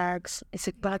like Wax. It's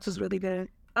like Wax was really good.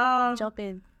 Jump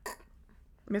in.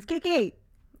 Miss Kiki.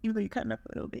 Even though you're cutting up a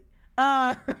little bit.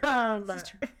 Yeah,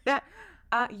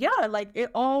 like it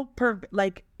all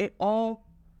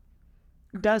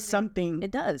does something.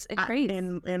 It does. It creates.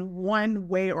 In one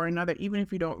way or another, even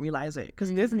if you don't realize it. Because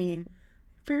Disney,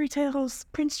 fairy tales,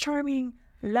 Prince Charming,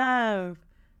 love,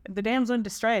 the damsel in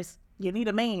distress. You need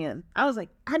a man. I was like,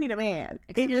 I need a man.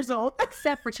 8 years old.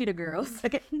 Except for Cheetah Girls.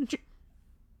 Okay.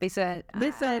 They said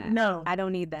no. I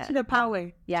don't need that. Cheetah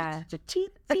power. Yeah.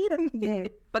 Cheetah. Yeah.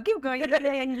 But keep going.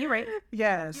 Yeah, you're right.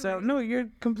 Yeah. So no, you're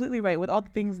completely right with all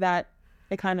the things that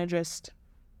it kind of just.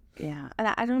 Yeah. And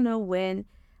I don't know when.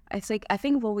 It's like, I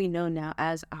think what we know now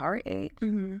as our age,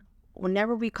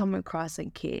 whenever we come across a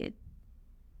kid,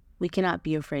 we cannot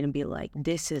be afraid and be like,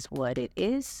 this is what it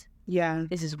is. Yeah.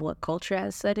 This is what culture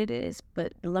has said it is.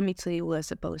 But let me tell you what it's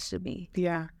supposed to be.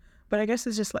 Yeah. But I guess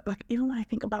it's just like even when I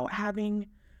think about having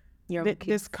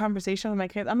this conversation with my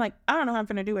kids, I'm like, I don't know how I'm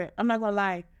going to do it. I'm not going to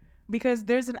lie. Because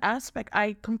there's an aspect,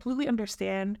 I completely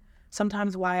understand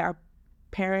sometimes why our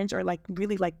parents or like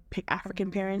really like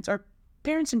African parents or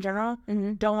parents in general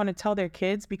don't want to tell their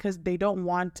kids because they don't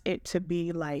want it to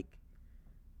be like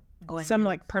some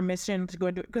like permission to go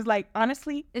and do it. Because like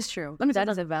honestly, it's true. Let me that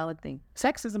is a valid thing.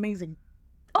 Sex is amazing.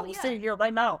 Oh, I'm saying here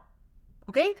right now.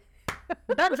 Okay?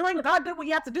 That joint, God did what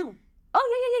you have to do.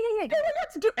 Oh yeah. Did what you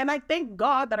have to do. And I thank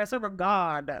God that I serve a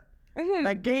God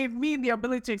that gave me the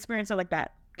ability to experience it like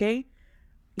that. Okay?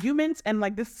 Humans and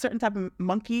like this certain type of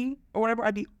monkey or whatever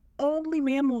are the only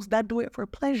mammals that do it for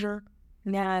pleasure.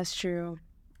 Yeah, that's true.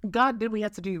 God did what he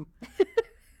had to do.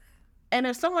 And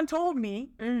if someone told me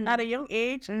at a young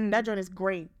age, that joint is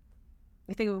great.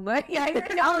 You think what? Yeah,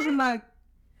 I was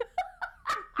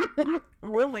like,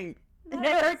 really?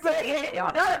 Not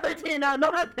 13, no,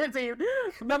 not 13.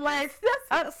 But like,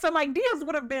 some ideas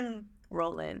would have been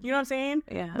rolling. You know what I'm saying?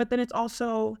 Yeah. But then it's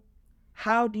also,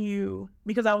 how do you,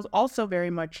 because I was also very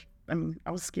much, I mean,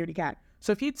 I was a scaredy cat.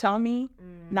 So if you tell me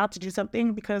not to do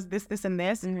something because this, and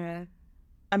this,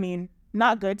 I mean,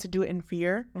 not good to do it in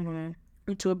fear,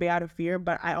 to obey out of fear,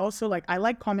 but I also like, I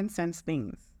like common sense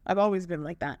things. I've always been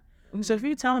like that. So if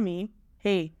you tell me,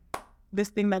 hey, this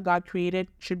thing that God created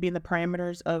should be in the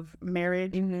parameters of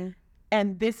marriage,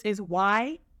 and this is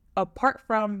why, apart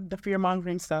from the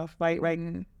fear-mongering stuff, right,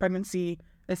 pregnancy,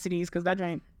 STDs, because that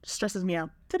giant stresses me out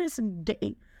to this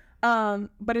day.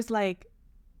 But it's like,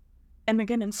 and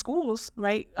again in schools,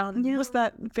 right? What's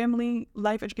that? Family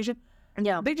life education.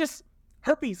 Yeah, they just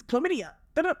herpes, chlamydia.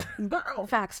 Girl.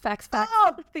 Facts.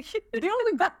 Oh, the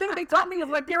only bad thing they taught me is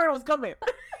my period was coming.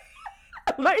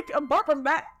 Like, apart from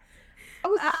that, I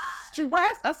was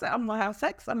stressed. I said, I'm gonna have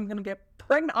sex. I'm gonna get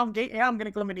pregnant. I'm gay. And I'm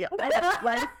gonna chlamydia. Like,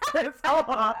 it's so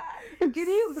hard.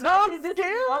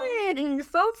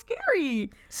 So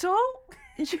scary. So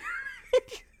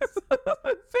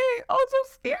also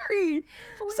scary.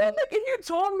 So like, if you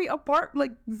told me apart,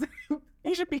 like,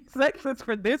 you should be sexless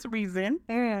for this reason,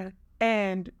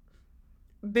 and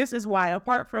this is why,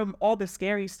 apart from all the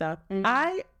scary stuff,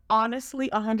 I honestly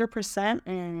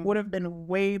 100% would have been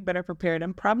way better prepared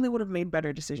and probably would have made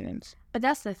better decisions. But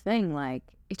that's the thing, like,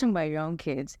 you're talking about your own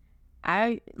kids.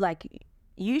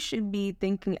 You should be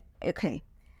thinking, okay,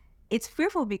 it's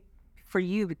fearful for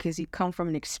you because you come from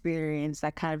an experience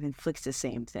that kind of inflicts the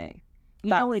same thing. You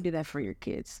don't only do that for your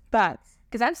kids.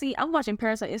 Because I'm watching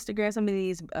parents on Instagram, some of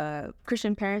these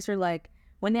Christian parents are like,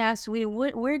 when they ask,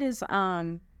 where's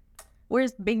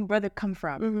Big Brother come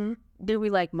from? They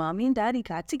were like, mommy and daddy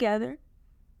got together,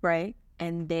 right?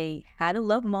 And they had a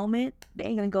love moment. They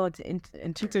ain't gonna go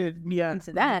into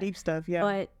that deep stuff,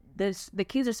 But the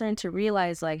kids are starting to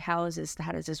realize, like, how does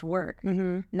this work?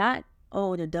 Not,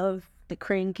 the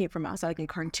crane came from outside like in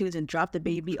cartoons and dropped the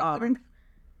baby off,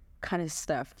 kind of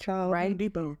stuff, right?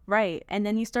 Depot. Right. And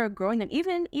then you start growing them.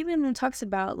 Even when it talks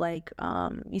about, like,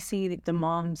 you see the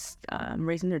moms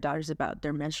raising their daughters about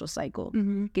their menstrual cycle,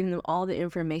 giving them all the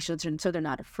information so they're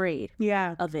not afraid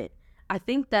of it. I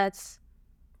think that's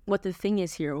what the thing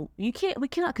is here. We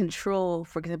cannot control,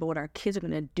 for example, what our kids are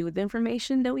going to do with the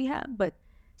information that we have. But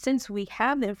since we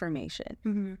have the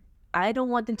information, I don't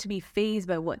want them to be fazed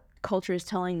by what culture is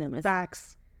telling them.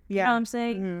 Facts. You know what I'm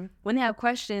saying? When they have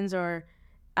questions, or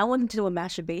I want them to know what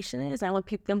masturbation is. I want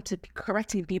them to be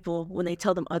correcting people when they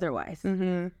tell them otherwise.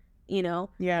 You know?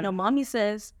 Yeah. No, mommy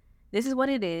says, this is what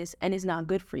it is, and it's not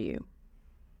good for you.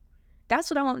 That's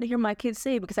what I want to hear my kids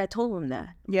say, because I told them that.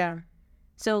 Yeah.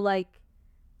 So, like,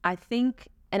 I think,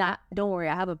 and don't worry,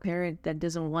 I have a parent that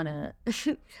doesn't want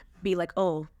to be like,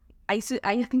 oh, I think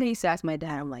I used to ask my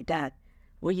dad, I'm like, Dad,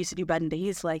 what you used to do back in the day?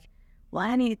 He's like, well,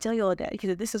 I need to tell you all that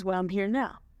because this is why I'm here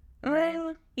now.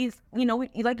 He's,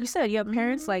 like you said, you have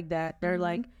parents like that. They're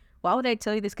like, why would I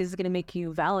tell you this? Because it's going to make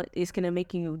you valid. It's going to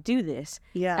make you do this.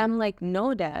 Yeah. I'm like,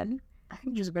 no, Dad. I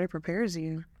think just better prepares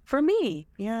you. For me.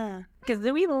 Yeah. Because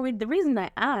the reason I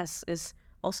ask is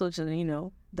also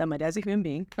to, that my dad's a human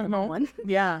being. Number one.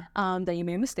 Yeah. That you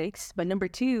made mistakes. But number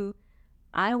two,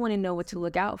 I want to know what to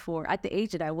look out for at the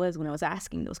age that I was when I was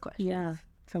asking those questions. Yeah.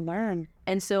 To learn.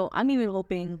 And so I'm even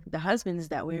hoping the husbands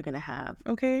that we're going to have.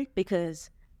 Okay. Because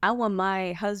I want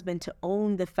my husband to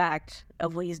own the fact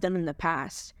of what he's done in the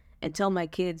past and tell my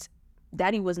kids,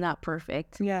 Daddy was not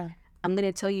perfect. Yeah. I'm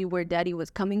going to tell you where Daddy was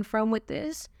coming from with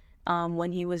this.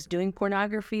 When he was doing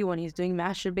pornography, when he's doing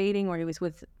masturbating, or he was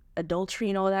with adultery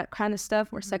and all that kind of stuff,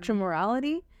 or sexual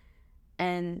morality.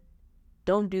 And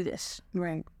don't do this.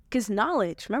 Right. Because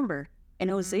knowledge, remember, in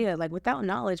Hosea, like, without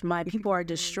knowledge, my people are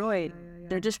destroyed.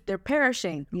 They're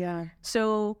perishing. Yeah.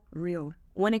 So real.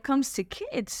 When it comes to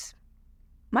kids,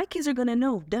 my kids are gonna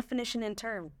know definition and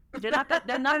term. They're not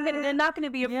gonna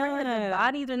be afraid of the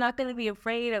body. They're not gonna be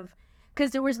afraid of,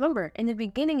 because remember, in the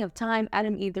beginning of time,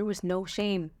 Adam and Eve, there was no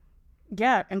shame.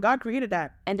 Yeah, and God created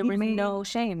that. And there was no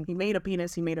shame. He made a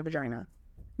penis, he made a vagina.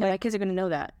 And my kids are gonna know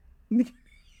that.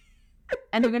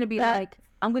 And they're gonna be like,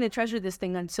 I'm gonna treasure this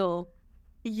thing until.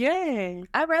 Yeah.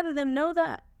 I'd rather them know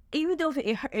that. Even though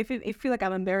if it feel like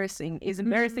I'm embarrassing, it's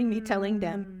embarrassing me telling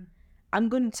them. I'm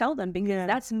going to tell them, because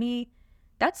that's me.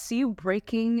 That's you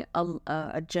breaking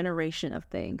a generation of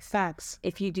things. Facts.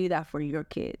 If you do that for your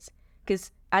kids.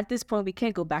 Because at this point, we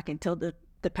can't go back and tell the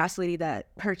past lady that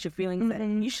hurt your feelings that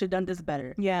you should have done this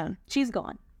better. Yeah. She's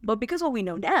gone. But because what we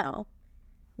know now,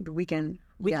 we can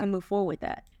move forward with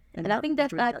that. And I think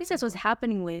that's what's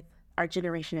happening with our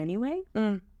generation anyway.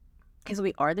 Because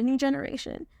we are the new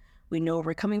generation. We know where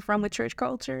we're coming from with church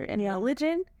culture and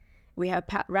religion. We have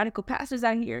radical pastors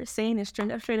out here saying it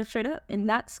straight up. And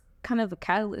that's kind of a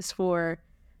catalyst for,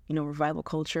 revival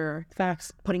culture.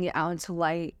 Facts. Putting it out into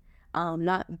light.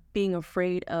 Not being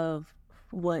afraid of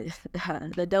what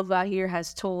the devil out here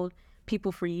has told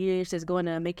people for years is going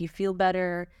to make you feel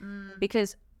better.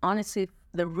 Because honestly,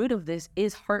 the root of this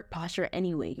is heart posture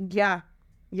anyway. Yeah.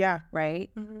 Right?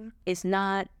 It's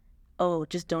not, oh,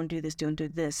 just don't do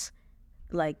this.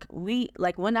 Like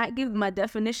when I give my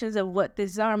definitions of what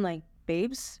this are, I'm like,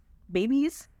 babies,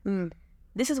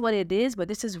 this is what it is, but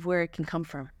this is where it can come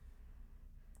from.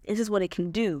 This is what it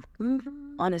can do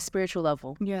on a spiritual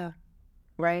level. Yeah.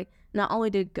 Right? Not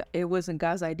only it wasn't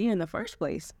God's idea in the first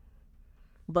place,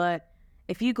 but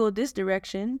if you go this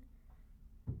direction,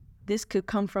 this could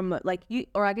come from I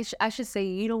guess I should say,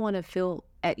 you don't want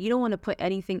to put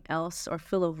anything else or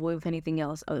fill a void with anything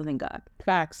else other than God.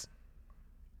 Facts.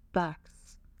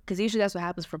 Because usually that's what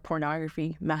happens for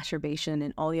pornography, masturbation,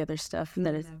 and all the other stuff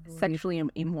that is sexually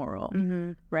immoral,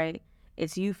 right?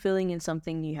 It's you feeling in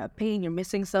something, you have pain, you're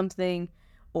missing something,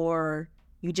 or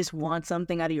you just want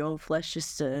something out of your own flesh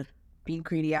just to be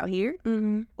greedy out here,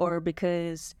 or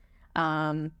because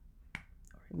maybe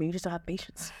you just don't have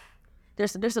patience.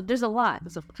 There's a lot.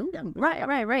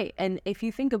 Right. And if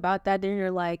you think about that, then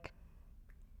you're like,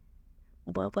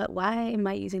 well, but why am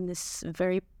I using this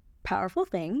very powerful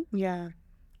thing? Yeah.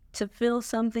 To feel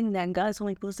something that God's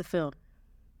only supposed to feel.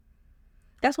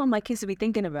 That's what my kids will be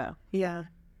thinking about. Yeah,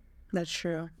 that's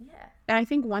true. Yeah. And I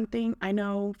think one thing I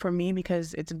know for me,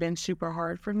 because it's been super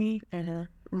hard for me,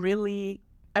 really,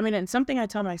 and something I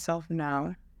tell myself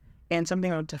now, and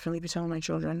something I'll definitely be telling my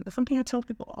children, something I tell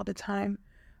people all the time,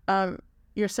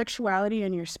 your sexuality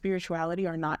and your spirituality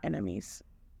are not enemies.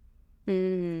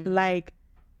 Like,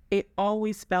 it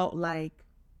always felt like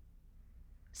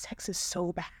sex is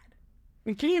so bad.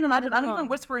 You can't even imagine. I'm even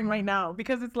whispering right now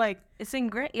because it's like it's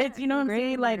ingrained. It's what I'm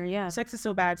saying. Like, sex is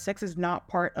so bad. Sex is not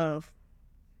part of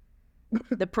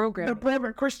the program. The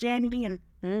program, Christianity,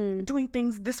 and doing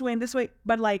things this way and this way.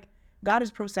 But like, God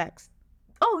is pro sex.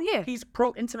 Oh yeah, He's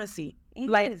pro intimacy. He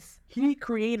is. He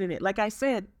created it. Like I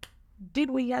said,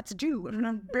 did what He had to do, and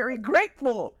I'm very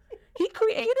grateful. He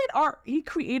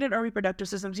created our reproductive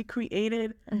systems. He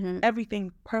created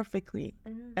everything perfectly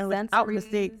and without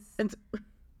mistakes. And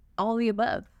all the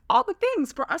above. All the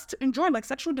things for us to enjoy, like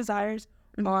sexual desires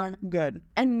are good.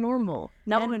 And normal.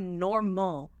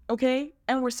 Normal. Okay?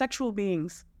 And we're sexual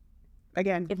beings.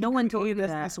 Again, if no one told you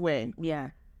this way. Yeah.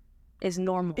 It's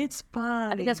normal. It's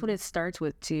fine. I think that's what it starts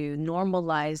with too.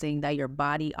 Normalizing that your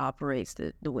body operates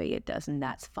the way it does, and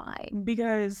that's fine.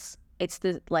 Because it's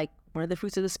one of the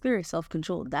fruits of the spirit,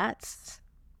 self-control. That's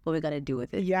what we got to do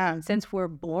with it. Yeah. Since we're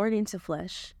born into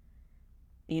flesh,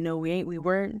 we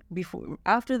weren't before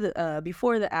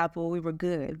the apple, we were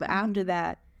good. But after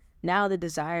that, now the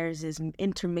desires is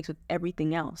intermixed with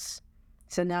everything else.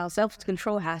 So now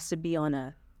self-control has to be on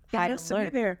a high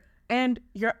alert. There. And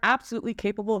you're absolutely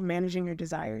capable of managing your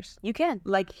desires. You can.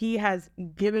 Like, He has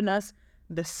given us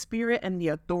the spirit and the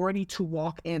authority to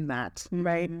walk in that,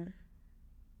 right?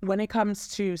 When it comes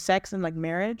to sex and like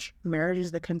marriage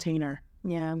is the container.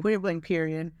 Yeah. Point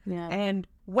period. Yeah. And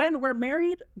when we're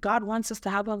married, God wants us to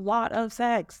have a lot of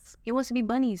sex. He wants to be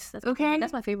bunnies. That's okay.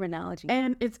 That's my favorite analogy.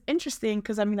 And it's interesting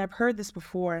because I've heard this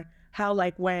before, how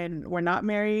like when we're not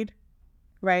married,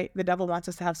 right, the devil wants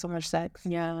us to have so much sex.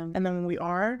 Yeah. And then when we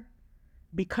are,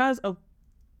 because of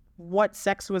what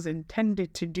sex was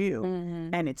intended to do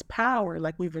and its power,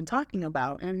 like we've been talking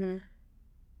about,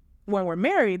 when we're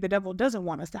married, the devil doesn't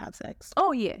want us to have sex.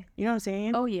 Oh, yeah. You know what I'm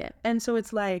saying? Oh, yeah. And so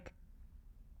it's like,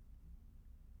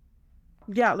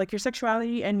 yeah, like your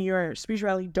sexuality and your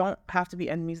spirituality don't have to be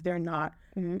enemies. They're not.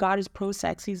 God is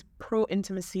pro-sex. He's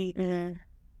pro-intimacy.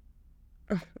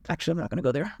 Actually, I'm not going to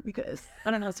go there because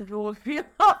I don't know how some people will feel.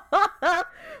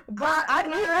 But I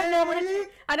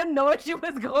don't know where she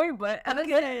was going, but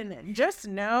again, just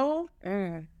know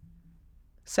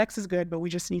sex is good, but we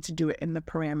just need to do it in the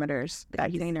parameters,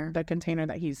 the container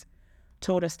that He's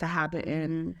told us to have it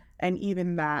in. And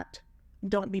even that,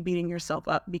 don't be beating yourself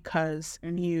up because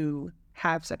you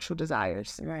have sexual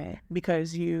desires, right?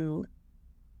 Because you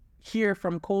hear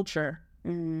from culture,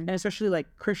 and especially like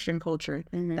Christian culture,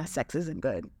 that sex isn't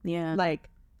good. Yeah, like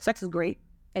sex is great.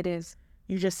 It is.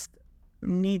 You just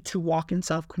need to walk in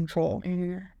self-control,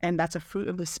 and that's a fruit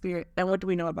of the Spirit. And what do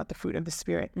we know about the fruit of the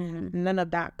Spirit? None of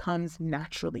that comes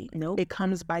naturally. Nope. It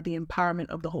comes by the empowerment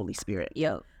of the Holy Spirit.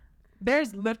 Yep.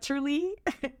 There's literally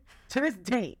to this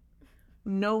day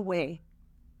no way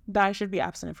that I should be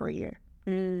abstinent for a year.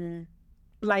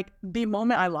 Like, the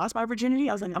moment I lost my virginity,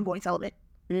 I was like, I'm going celibate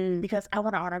because I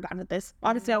want to honor God with this.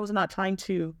 Obviously, I was not trying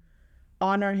to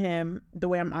honor him the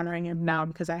way I'm honoring him now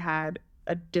because I had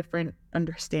a different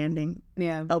understanding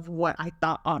of what I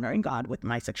thought honoring God with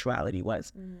my sexuality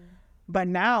was. But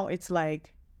now it's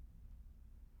like,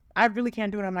 I really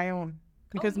can't do it on my own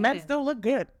because men still look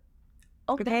good.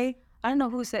 Okay? I don't know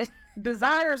who said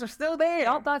desires are still there.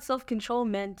 Y'all thought self-control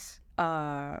meant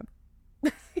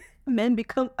men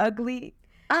become ugly.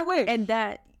 I wish. And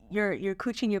that your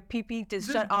coochie and your pee-pee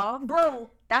just shut off. Bro,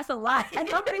 that's a lie. And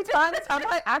how many times have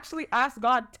I actually asked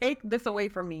God, take this away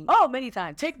from me? Oh, many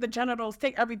times. Take the genitals,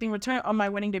 take everything, return it on my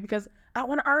wedding day because I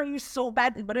want to honor you so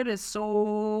badly, but it is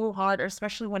so hard,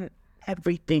 especially when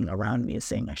everything around me is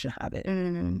saying I should have it.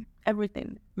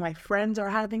 Everything. My friends are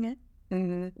having it.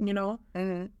 You know,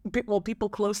 people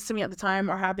close to me at the time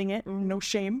are having it. No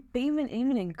shame. But even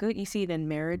in good, you see it in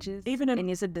marriages. And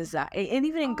it's a desire, and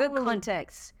even in good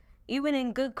context, even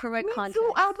in good correct context.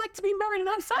 Too. I would like to be married and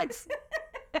have sex.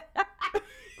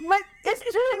 But it's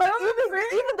true. Like,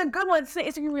 even the good ones say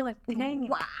it's you're like, dang,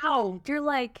 wow, you're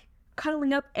like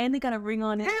cuddling up, and they got a ring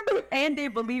on it, and they're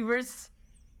believers.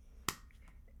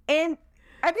 And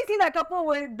have you seen that couple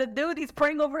where the dude he's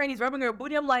praying over her and he's rubbing her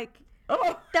booty? I'm like,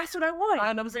 oh, that's what I want.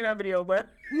 I never seen that video, but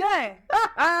yeah,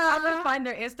 I'm gonna find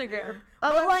their Instagram.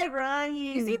 But like,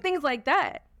 you see things like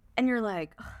that, and you're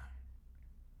like, oh,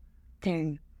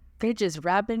 dang, they're just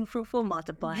rapid, fruitful,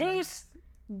 multiplying. That's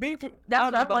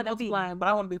what I want to be. But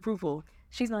I want to be fruitful.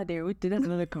 She's not there. That's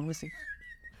another conversation.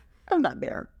 I'm not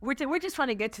there. We're just trying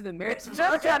to get to the marriage.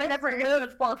 That'll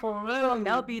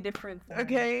be different.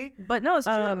 Okay, but no, it's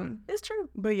true. It's true.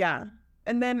 But yeah,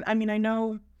 and then I mean I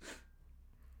know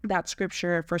that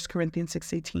scripture, 1 Corinthians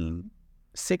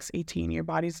 6:18, your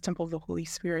body is the temple of the Holy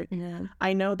Spirit. Yeah.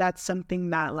 I know that's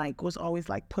something that like was always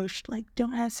like pushed, like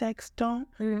don't have sex, don't.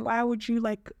 Why would you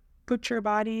like put your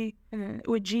body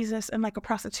with Jesus and like a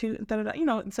prostitute and da-da-da. You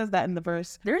know, it says that in the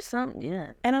verse. There's some,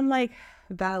 yeah. And I'm like,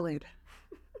 valid.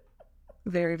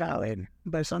 Very valid.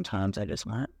 But sometimes I just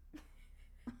want,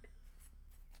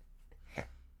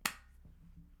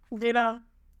 you know,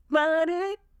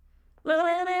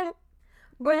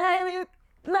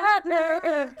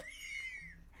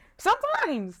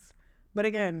 sometimes. But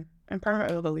again, empowerment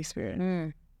of the Holy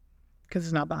Spirit. Because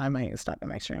it's not behind my, it's not in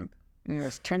my strength.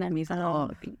 Yes, turn that music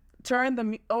on. Turn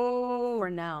the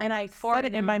for now. And I said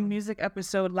it in my music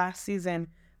episode last season.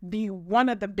 One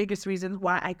of the biggest reasons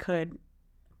why I could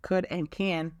and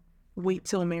can wait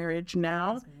till marriage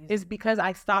now is because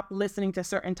I stopped listening to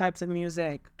certain types of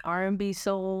music. R&B,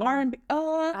 soul. R&B.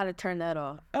 How to turn that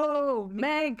off? Oh,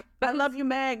 Meg. I love you,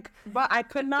 Meg. But I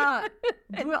could not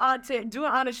do it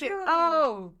on a shit.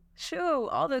 Oh, shoot.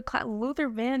 All the Luther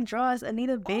Vandross,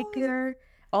 Anita Baker,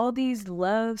 all these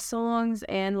love songs,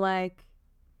 and like,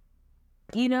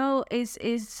 you know, it's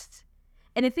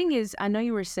and the thing is, I know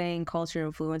you were saying culture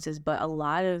influences, but a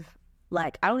lot of,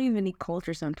 like, I don't even need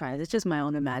culture sometimes. It's just my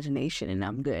own imagination, and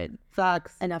I'm good.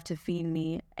 Facts. Enough to feed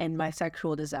me and my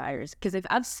sexual desires. Because if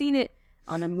I've seen it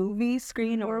on a movie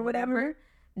screen or whatever,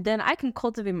 then I can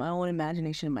cultivate my own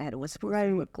imagination in my head of what's supposed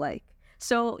to look like.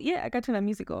 So, yeah, I got to turn that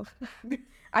music off.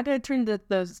 I got to turn the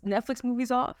Netflix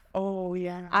movies off. Oh,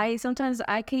 yeah. Sometimes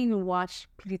I can't even watch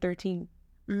PG-13.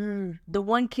 The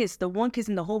one kiss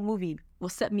in the whole movie will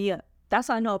set me up. That's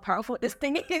how I know how powerful this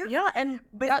thing is. Yeah,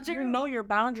 but you know your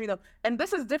boundary, though. And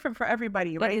this is different for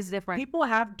everybody, right? It is different. People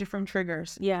have different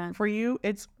triggers. Yeah. For you,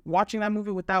 it's watching that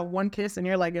movie without one kiss, and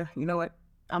you're like, you know what?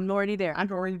 I'm already there.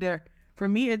 For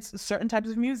me, it's certain types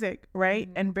of music, right?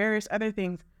 And various other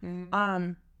things.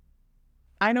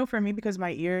 I know for me, because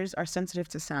my ears are sensitive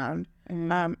to sound,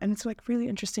 and it's like really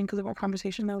interesting because of our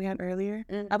conversation that we had earlier.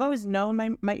 I've always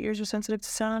known my ears are sensitive to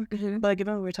sound, but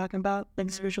given what we were talking about, like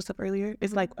spiritual stuff earlier,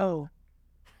 it's like, oh.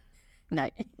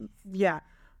 Nice. Yeah.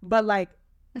 But like,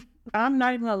 I'm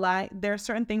not even gonna lie, there are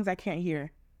certain things I can't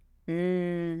hear.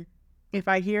 If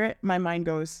I hear it, my mind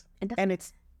goes, and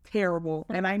it's terrible.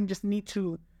 And I just need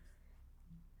to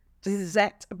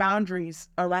set boundaries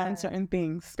around certain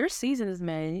things. There's seasons,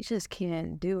 man. You just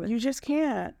can't do it. You just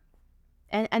can't.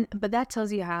 But that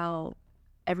tells you how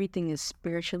everything is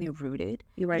spiritually rooted.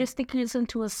 You're right. You just think you listen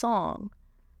to a song,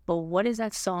 but what is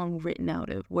that song written out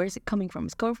of? Where is it coming from?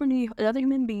 It's coming from another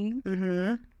human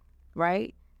being,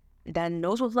 right? That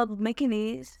knows what love making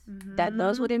is, that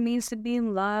knows what it means to be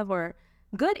in love, or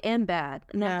good and bad.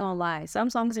 I'm not gonna lie.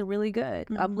 Some songs are really good,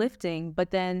 uplifting,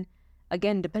 but then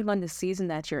again, depending on the season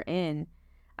that you're in,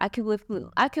 I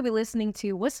could be listening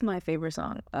to, what's my favorite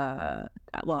song?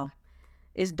 Well,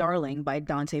 it's "Darling" by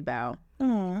Dante Bow.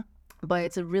 But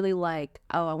it's a really like,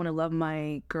 oh, I want to love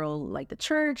my girl like the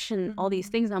church and all these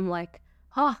things. I'm like,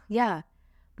 oh, yeah.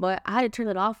 But I had to turn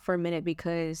it off for a minute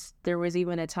because there was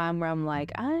even a time where I'm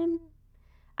like,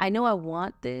 I know I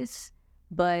want this,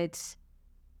 but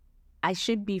I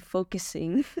should be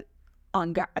focusing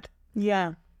on God.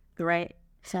 Yeah. Right?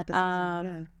 It's not the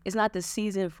season. It's not the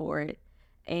season for it.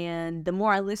 And the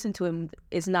more I listen to him,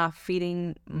 it's not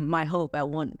feeding my hope at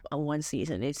one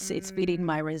season. It's feeding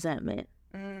my resentment.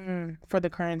 For the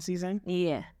current season?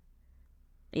 Yeah.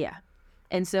 Yeah.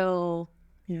 And so,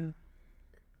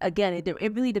 again,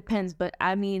 it really depends. But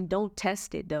I mean, don't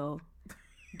test it though.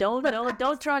 Don't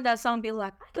turn on that song and be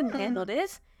like, I can handle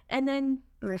this. And then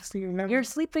you're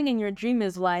sleeping and your dream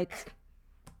is like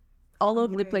all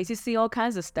over the place. You see all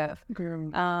kinds of stuff.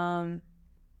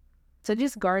 So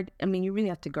just guard. I mean, you really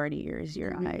have to guard your ears,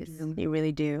 your eyes. You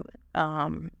really do.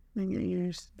 And your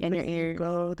ears. And your ears.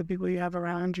 Go, the people you have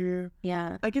around you.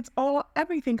 Yeah. Like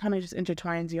everything kind of just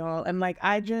intertwines, y'all. And like,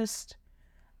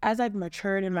 as I've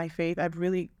matured in my faith, I've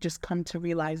really just come to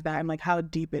realize that and like how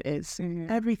deep it is.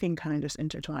 Everything kind of just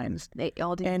intertwines. They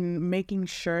all do. And making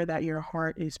sure that your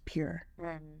heart is pure.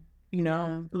 You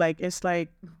know, like it's like,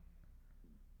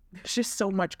 there's just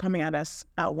so much coming at us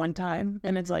at one time.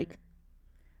 And it's like,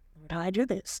 how do I do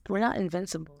this? We're not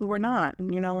invincible. We're not,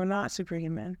 we're not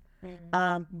superhuman.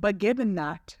 But given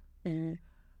that,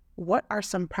 what are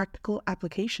some practical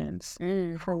applications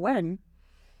for when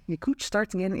your cooch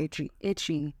starts getting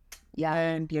itchy? Yeah.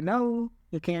 And you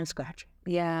can't scratch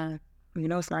it. Yeah.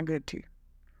 It's not good too.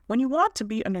 When you want to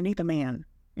be underneath a man,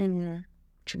 but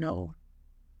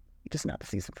just not the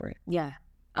season for it. Yeah.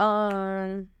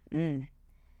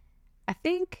 I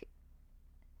think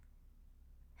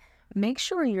make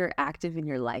sure you're active in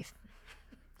your life.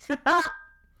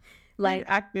 Like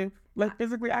active, like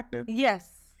physically active. Yes.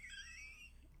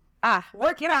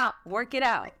 Work it out.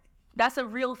 That's a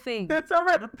real thing. That's a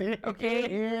real thing.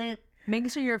 Okay. Making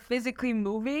sure you're physically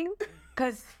moving,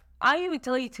 because I even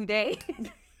tell you today,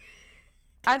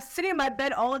 I'm sitting in my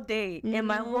bed all day and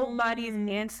my whole body is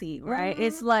antsy, right?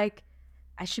 It's like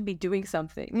I should be doing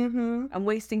something. I'm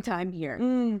wasting time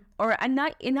here. Or I'm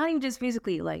not even just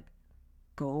physically, like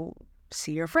go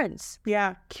see your friends.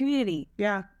 Yeah. Community.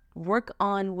 Yeah. Work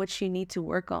on what you need to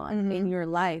work on in your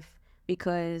life,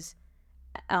 because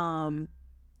that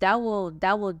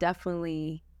will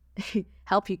definitely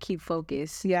help you keep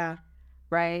focus. Yeah.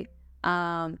 Right.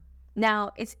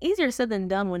 Now it's easier said than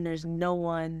done when there's no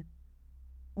one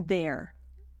there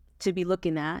to be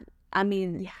looking at. I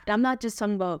mean, I'm not just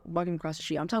talking about walking across the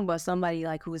street. I'm talking about somebody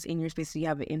like who is in your space that you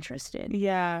have an interest in.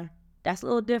 Yeah. That's a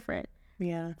little different.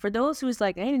 Yeah. For those who's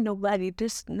like, ain't nobody,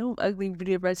 just no ugly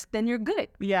video breasts, then you're good.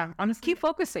 Yeah. Honestly, keep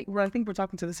focusing. I think we're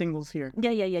talking to the singles here.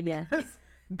 Yeah.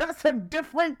 That's a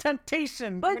different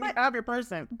temptation when you have your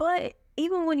person. But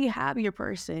even when you have your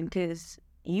person, because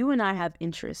you and I have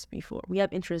interests before. We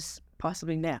have interests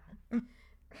possibly now.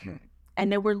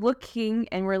 And then we're looking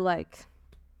and we're like,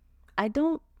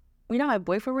 we're not my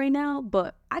boyfriend right now,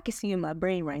 but I can see you in my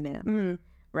brain right now.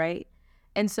 Right?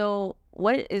 And so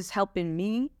what is helping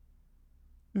me,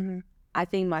 I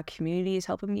think my community is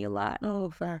helping me a lot. Oh,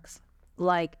 facts.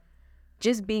 Like,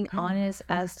 just being honest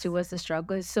as to what's the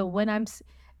struggle is. So when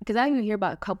because I even hear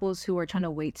about couples who are trying to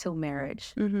wait till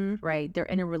marriage, right? They're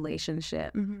in a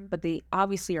relationship, but they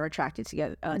obviously are attracted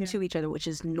together to each other, which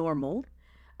is normal.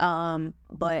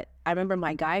 But I remember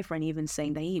my guy friend even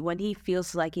saying that when he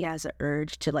feels like he has an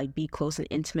urge to like be close and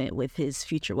intimate with his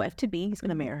future wife to be, he's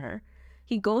gonna marry her.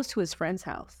 He goes to his friend's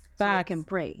house so he can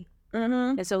pray,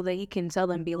 and so that he can tell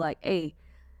them, be like, "Hey,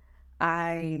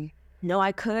 I know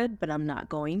I could, but I'm not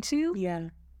going to." Yeah.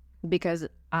 Because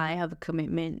I have a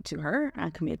commitment to her, I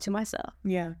commit to myself.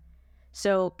 Yeah.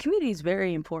 So community is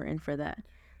very important for that.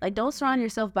 Like, don't surround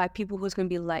yourself by people who's gonna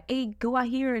be like, "Hey, go out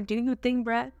here and do your thing,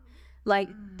 Brad." Like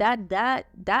that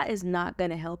is not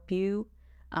gonna help you,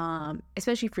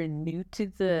 especially if you're new to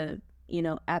the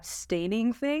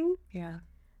abstaining thing. Yeah.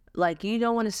 Like, you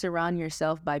don't want to surround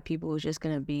yourself by people who's just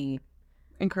gonna be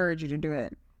encourage you to do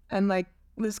it. And like,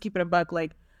 let's keep it a buck.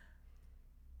 Like,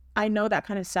 I know that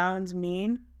kind of sounds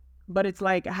mean, but it's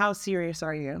like, how serious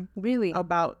are you really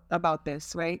about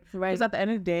this, right? Right. Because at the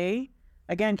end of the day,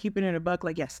 again, keeping it a buck,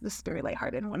 like, yes, this is very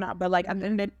lighthearted and whatnot, but like at the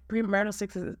end of the day, premarital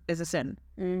sex is a sin,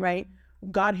 right?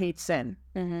 God hates sin.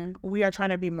 We are trying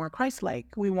to be more Christ-like.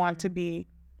 We want to be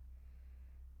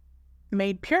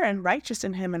made pure and righteous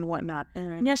in Him and whatnot.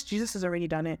 And yes, Jesus has already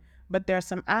done it, but there are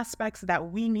some aspects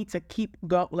that we need to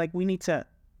we need to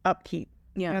upkeep.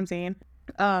 You know what I'm saying?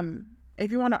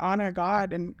 If you want to honor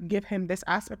God and give Him this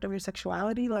aspect of your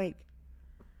sexuality, like,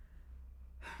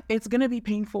 it's going to be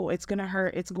painful. It's going to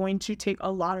hurt. It's going to take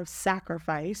a lot of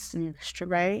sacrifice,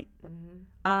 right?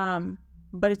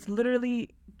 But it's literally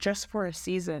just for a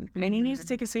season, and you need to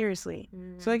take it seriously.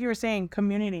 So like you were saying,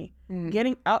 community,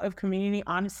 getting out of community,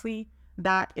 honestly,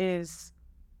 that is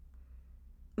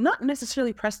not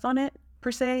necessarily pressed on it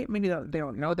per se. Maybe they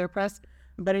don't know they're pressed,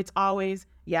 but it's always,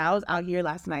 yeah, I was out here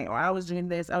last night, or I was doing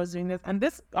this. And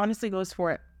this honestly goes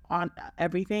for on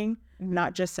everything,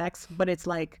 not just sex, but it's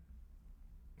like,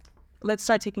 let's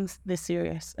start taking this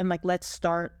serious, and like, let's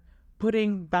start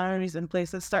putting boundaries in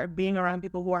place. Let's start being around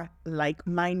people who are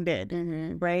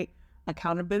like-minded, right?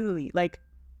 Accountability. Like,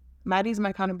 Maddie's my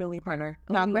accountability partner.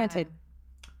 Now, granted,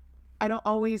 I don't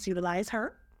always utilize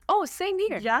her. Oh, same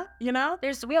here. Yeah, you know?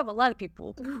 We have a lot of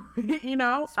people. You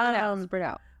know? Spread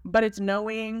out. But it's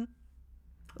knowing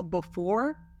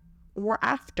before or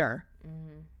after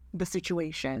the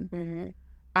situation.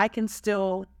 I can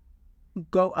still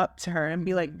go up to her and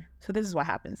be like, so this is what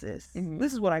happens this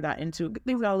is what I got into.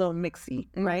 Things got a little mixy,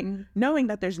 right? Knowing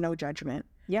that there's no judgment.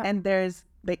 Yeah. And there's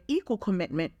the equal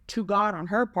commitment to God on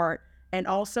her part. And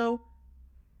also,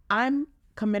 I'm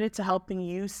committed to helping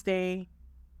you stay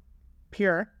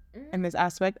pure in this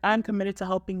aspect. I'm committed to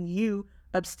helping you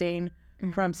abstain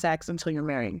from sex until you're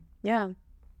married. Yeah.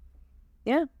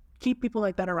 Yeah. Keep people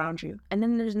like that around you. And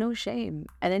then there's no shame.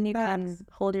 And then you can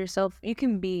hold yourself. You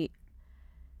can be,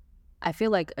 I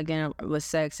feel like, again, with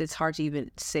sex, it's hard to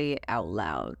even say it out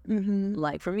loud.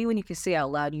 Like, for me, when you can say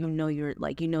out loud, you know, you're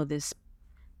like, you know this,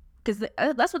 because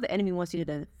that's what the enemy wants you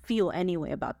to feel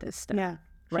anyway about this stuff. Yeah.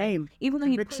 Right. Even though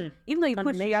you put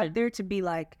you out there to be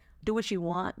like, do what you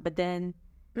want, but then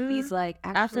he's like,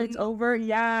 after it's over,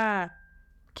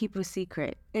 keep a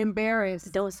secret.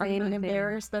 Embarrassed. Don't say anything.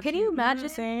 Embarrassed. Can you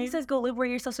imagine? He says, go live where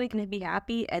yourself so you can be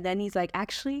happy. And then he's like,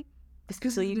 actually,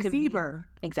 because so he's a deceiver.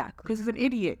 Exactly. Because he's an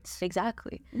idiot.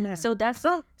 Exactly. Yeah. So that's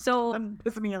so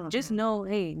me off. Just know,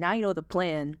 hey, now you know the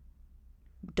plan.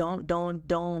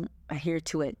 Don't adhere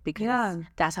to it, because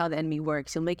that's how the enemy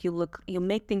works. He'll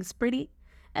make things pretty,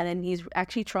 and then he's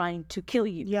actually trying to kill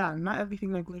you. Yeah, not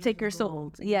everything like take your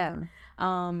soul. Yeah.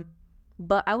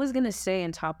 But I was gonna say,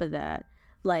 on top of that,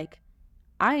 like,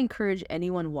 I encourage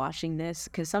anyone watching this,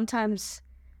 because sometimes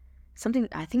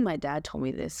I think my dad told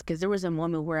me this, because there was a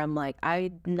moment where I'm like,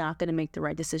 I'm not gonna make the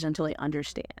right decision until I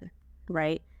understand,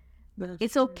 right?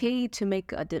 It's okay to make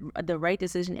the right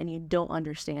decision and you don't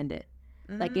understand it.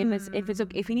 Like,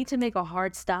 if you need to make a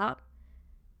hard stop,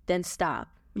 then stop.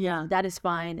 Yeah, that is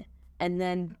fine. And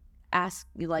then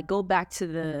go back to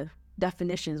the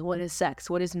definitions. What is sex?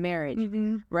 What is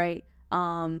marriage? Right?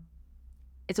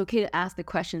 It's okay to ask the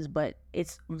questions, but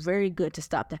it's very good to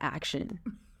stop the action.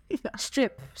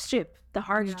 Strip the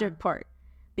hard strip part,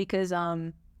 because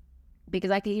I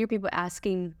can hear people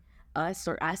asking us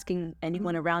or asking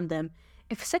anyone around them,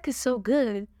 if sex is so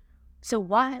good, so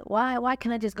why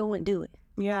can't I just go and do it?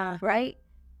 Yeah. Right?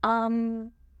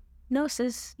 No,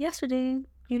 sis, yesterday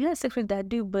you had sex with that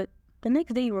dude, but the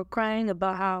next day you were crying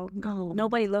about how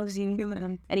nobody loves you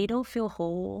and you don't feel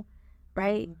whole,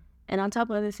 right? And on top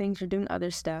of other things, you're doing other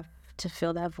stuff to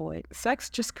fill that void. Sex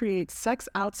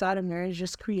outside of marriage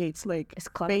just creates like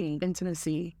fake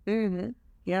intimacy. You know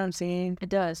what I'm saying? It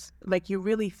does. Like, you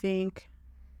really think,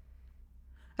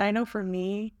 I know for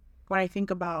me, when I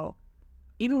think about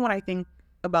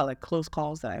like close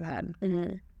calls that I've had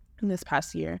in this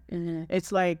past year,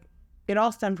 it's like, it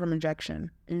all stemmed from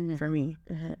rejection for me.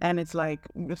 And it's like,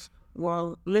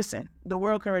 well, listen, the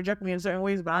world can reject me in certain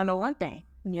ways, but I know one thing.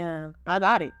 Yeah. I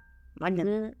got it. I get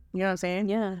it. You know what I'm saying?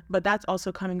 Yeah. But that's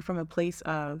also coming from a place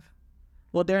of,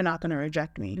 well, they're not going to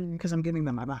reject me because I'm giving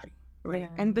them my body. Right.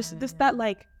 And that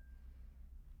like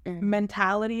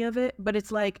mentality of it, but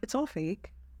it's like, it's all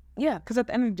fake. Yeah. Because at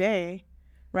the end of the day,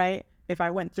 right, if I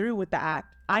went through with the act,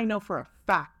 I know for a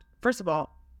fact, first of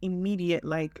all, immediate,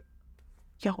 like,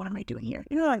 yo, what am I doing here?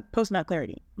 You know, like, post-nut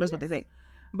clarity. That's what they say.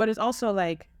 But it's also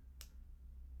like,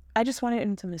 I just wanted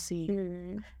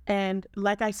intimacy. And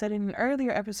like I said in an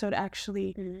earlier episode,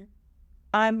 actually,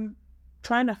 I'm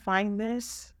trying to find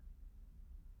this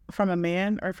from a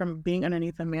man, or from being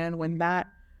underneath a man, when that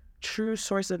true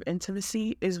source of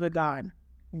intimacy is with God.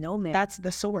 No, man. That's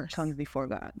the source. Comes before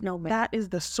God. No, man. That is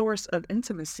the source of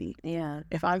intimacy. Yeah.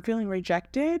 If I'm feeling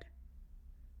rejected,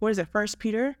 what is it? 1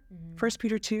 Peter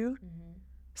 2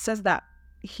 says that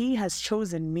he has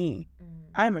chosen me.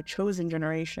 I am a chosen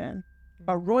generation,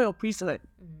 a royal priesthood.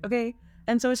 Okay.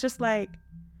 And so it's just like,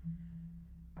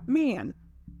 man,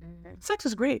 sex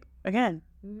is great, again,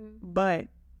 but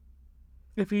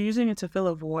if you're using it to fill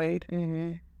a void,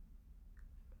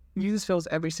 Jesus fills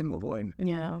every single void.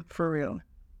 Yeah. For real.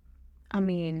 I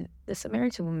mean, the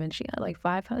Samaritan woman, she had like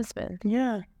 5 husbands.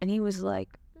 Yeah. And he was like,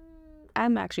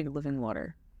 I'm actually the living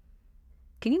water.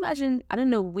 Can you imagine? I don't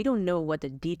know. We don't know what the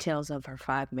details of her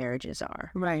 5 marriages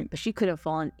are. Right. But she could have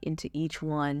fallen into each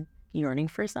one yearning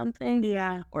for something.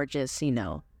 Yeah. Or just,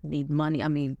 need money. I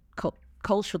mean,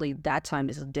 culturally, that time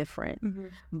is different.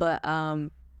 Mm-hmm.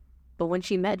 But when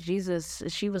she met Jesus,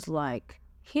 she was like,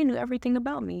 he knew everything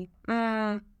about me.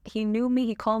 He knew me.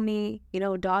 He called me,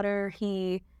 daughter.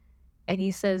 And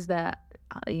he says that,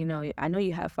 I know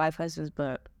you have 5 husbands,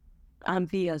 but I'm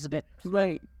the husband.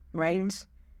 Right. Right?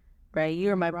 Right?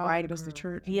 You're my bride. It was the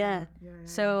church. Yeah.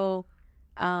 So,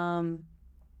 I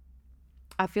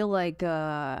feel like,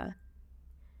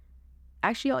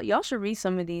 actually, y'all should read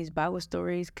some of these Bible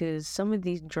stories, because some of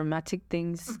these dramatic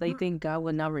things they think God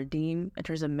will not redeem in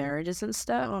terms of marriages and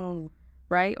stuff. Oh.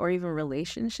 Right? Or even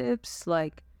relationships.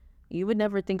 Like, you would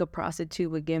never think a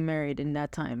prostitute would get married in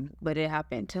that time, but it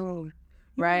happened. You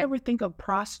right? never think a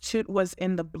prostitute was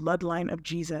in the bloodline of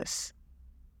Jesus.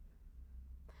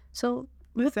 So,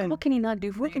 listen, what can he not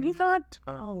do for what can he not?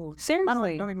 Oh,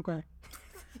 seriously. Don't even cry.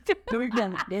 Don't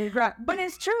even cry. But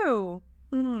it's true.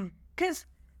 Because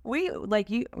we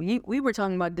were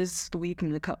talking about this week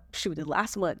in the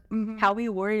last month, how we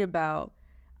worried about,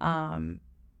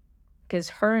 because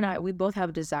her and I, we both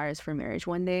have desires for marriage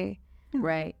one day,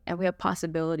 right? And we have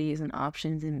possibilities and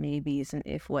options and maybes and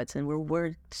if whats, and we're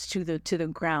worried to the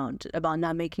ground about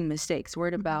not making mistakes,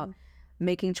 worried about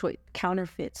making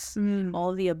counterfeits, all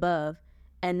of the above.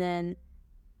 And then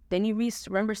you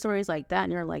remember stories like that,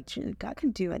 and you're like, God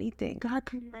can do anything. God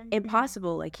can do anything.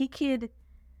 Impossible. Like, he could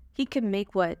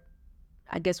make what,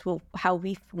 I guess, how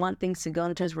we want things to go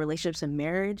in terms of relationships and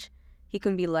marriage. He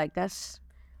can be like,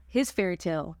 his fairy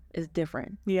tale is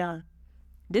different. Yeah.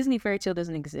 Disney fairy tale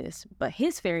doesn't exist, but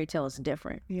his fairy tale is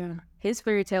different. Yeah. His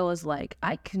fairy tale is like,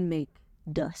 I can make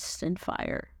dust and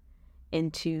fire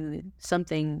into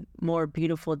something more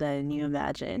beautiful than you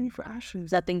imagine. For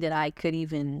ashes. Nothing that I could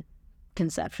even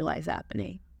conceptualize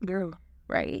happening. Girl.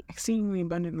 Right? Exceedingly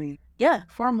abundantly. Yeah.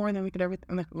 Far more than we could ever...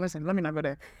 Listen, let me not go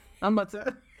there. I'm about to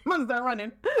start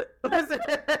running. Listen.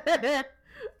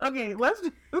 Okay, let's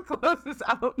just close this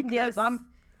out. Yes.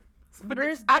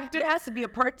 There has to be a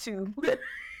part 2.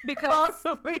 Because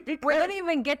we don't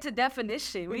even get to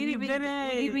definition. We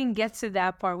didn't even get to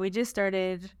that part. We just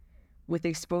started with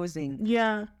exposing.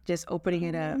 Yeah. Just opening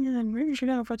it up. Yeah, maybe we should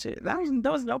have a it.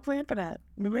 There was no plan for that.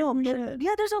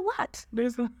 Yeah, there's a lot.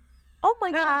 Oh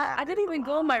my gosh. I didn't even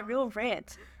go on my real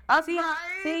rant. See,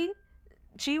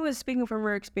 she was speaking from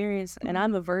her experience, and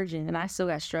I'm a virgin, and I still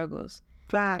got struggles.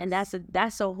 Facts. And that's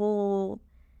a whole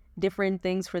different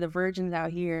things for the virgins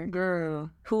out here. Girl.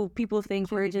 Who people think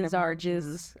virgins are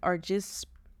just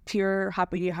pure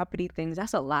hoppity things.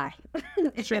 That's a lie.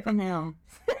 Straight from hell.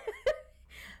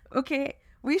 Okay,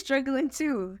 we struggling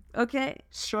too. Okay,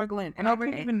 struggling, and I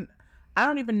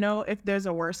don't even know if there's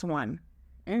a worse one.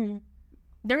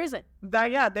 There isn't.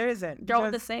 There isn't. They're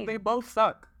all the same. They both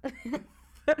suck.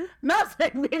 Not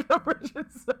saying being a virgin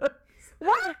sucks.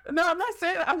 What? No, I'm not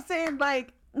saying. I'm saying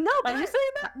like. No, are you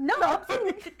saying that? No.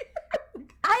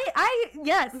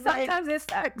 Yes. Sometimes it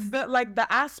sucks. But like the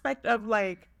aspect of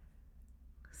like.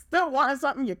 Still wanting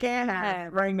something you can't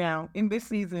have right now in this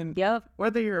season. Yep.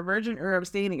 Whether you're a virgin or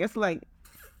abstaining, it's like,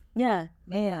 yeah,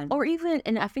 man. Or even,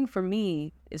 and I think for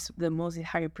me, it's the most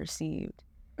how you're perceived.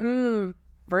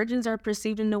 Virgins are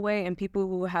perceived in a way, and people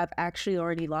who have actually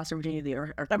already lost their virginity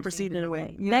are perceived in a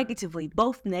way. Yeah. Negatively,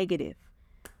 both negatively.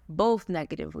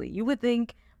 You would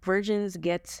think virgins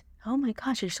get, oh my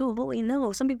gosh, you're so holy.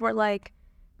 No, some people are like,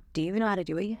 do you even know how to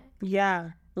do it yet?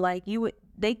 Yeah. Like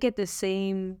they get the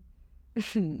same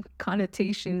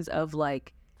connotations of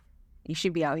like, you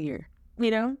should be out here,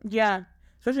 Yeah,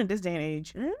 especially in this day and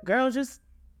age. Girl, just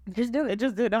do it.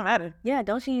 Just do it. Don't matter. Yeah,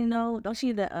 don't you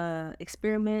the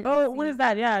experiment? Oh, what is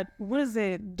that? Yeah, what is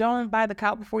it? Don't buy the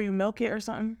cow before you milk it or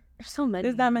something. There's so many.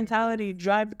 There's that mentality.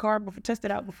 Drive the car before, test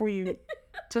it out before you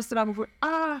test it out before.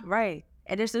 Right.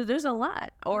 And there's a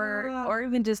lot, or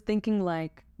even just thinking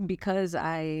like, because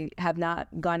I have not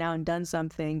gone out and done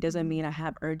something doesn't mean I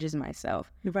have urges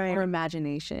myself, right? Or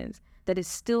imaginations. That is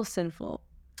still sinful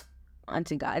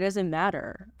unto God. It doesn't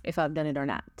matter if I've done it or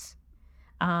not.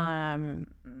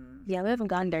 Yeah, we haven't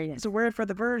gotten there yet. It's a word for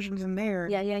the virgins in there.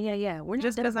 Yeah. We're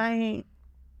just because I ain't.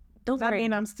 Don't worry. I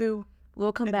mean, I'm still.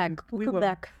 We'll come back. We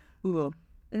will.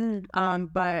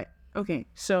 But. Okay,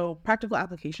 so practical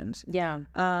applications. Yeah.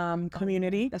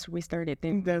 Community. That's where we started.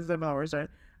 That's the where we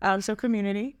started. So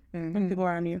community, people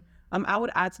around you. I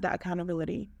would add to that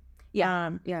accountability. Yeah.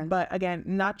 But again,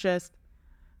 not just,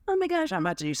 oh my gosh, I'm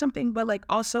about to do something, but like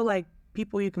also like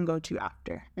people you can go to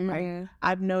after, right? Mhm.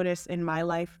 I've noticed in my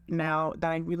life now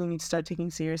that I really need to start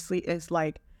taking seriously is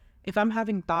like, if I'm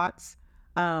having thoughts,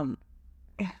 and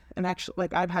actually,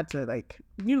 like, I've had to, like,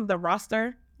 the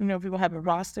roster, people have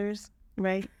rosters,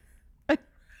 right?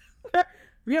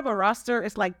 We have a roster.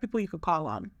 It's like people you could call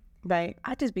on, right?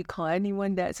 I just be calling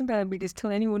anyone that. Sometimes I be just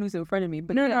telling anyone who's in front of me.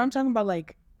 But No, I'm talking about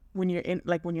like when you're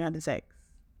having sex,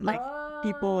 like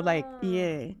people like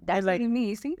that's like like me.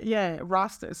 You see, yeah,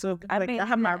 roster. So I like mean, I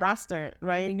have my yeah. roster, I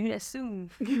right? knew that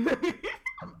soon.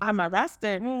 I have my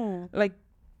roster. Like,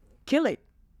 kill it.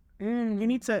 You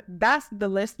need to. That's the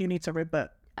list you need to rip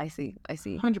up. I see.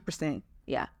 100%.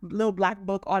 Yeah. Little black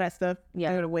book, all that stuff. Yeah.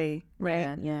 Out of the way,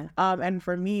 right? Yeah. And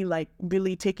for me, like,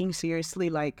 really taking seriously,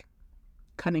 like,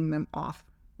 cutting them off,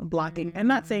 blocking, and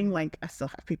not saying like I still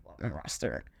have people on the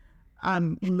roster.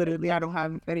 Literally, I don't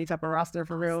have any type of roster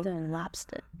for real.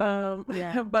 Lobster.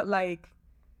 Yeah. But like,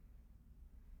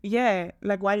 yeah,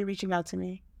 like, why are you reaching out to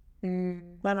me?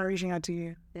 Why am I reaching out to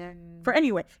you? For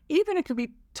anyway, even it could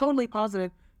be totally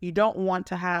positive. You don't want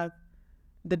to have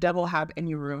the devil have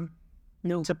any room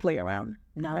to play around.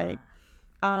 No.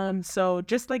 Right? So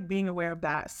just like being aware of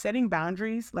that, setting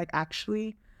boundaries, like,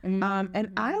 actually, and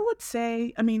I would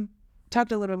say, I mean,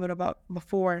 talked a little bit about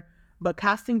before, but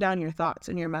casting down your thoughts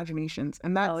and your imaginations,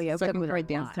 and that's Second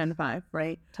Corinthians 10:5,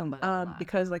 right?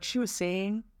 Because like she was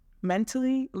saying,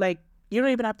 mentally, like, you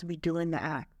don't even have to be doing the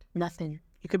act. Nothing.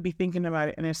 You could be thinking about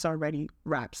it, and it's already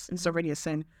wraps. It's already a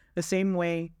sin. The same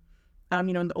way, in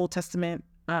the Old Testament,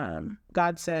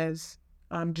 God says,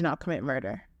 do not commit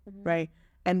murder, right?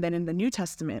 And then in the New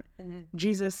Testament,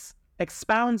 Jesus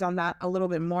expounds on that a little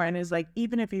bit more and is like,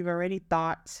 even if you've already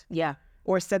thought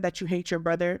or said that you hate your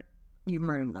brother, you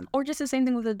murder them. Or just the same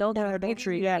thing with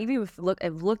adultery. Yeah. Even if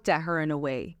have looked at her in a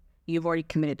way, you've already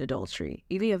committed adultery.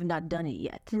 Even if you have not done it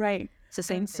yet. Right. It's the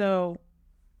same thing. So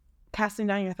casting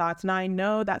down your thoughts. Now I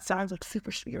know that sounds like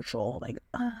super spiritual, like,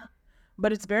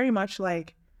 but it's very much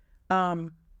like,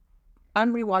 I'm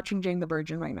rewatching Jane the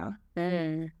Virgin right now.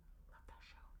 I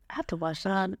have to watch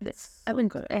that. I've been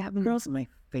good. Girls, my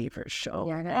favorite show.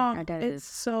 Yeah, it's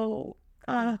so.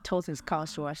 Told his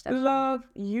college to watch that. Love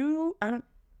you.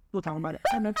 We'll talk about it.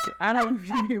 I don't know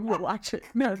if you will watch it.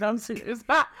 No, I'm serious.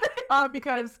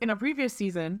 Because in a previous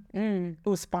season, it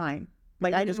was fine.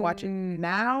 Like, I just watch it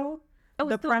now. Oh,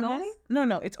 the it's still premise. going?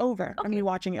 No, it's over. Okay. I'm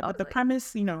rewatching it. But the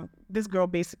premise, this girl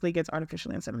basically gets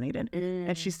artificially inseminated,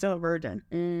 and she's still a virgin,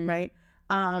 right?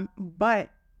 But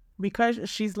because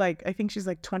she's like, I think she's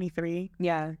like 23.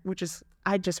 Yeah. Which is,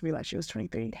 I just realized she was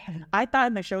 23. Damn. I thought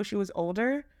in the show she was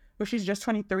older, but she's just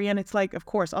 23. And it's like, of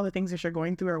course, all the things that you're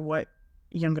going through are what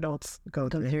young adults go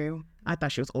through. I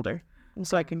thought she was older,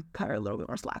 so I can cut her a little bit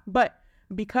more slack. But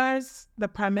because the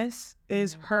premise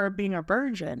is her being a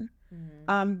virgin,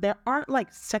 there aren't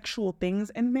like sexual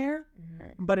things in there,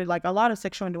 but it, like, a lot of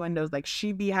sexual innuendos, like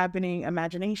she be having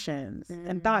imaginations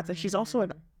and thoughts. And she's also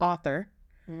an author,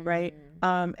 right?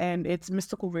 And it's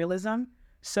mystical realism.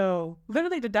 So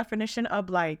literally the definition of,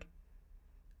 like,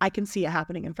 I can see it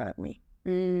happening in front of me,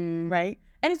 right?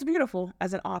 And it's beautiful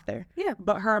as an author. Yeah.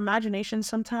 But her imagination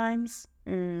sometimes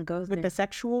goes with the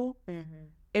sexual,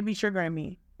 it be triggering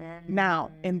me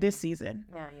now in this season.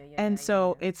 And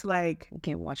so it's like, you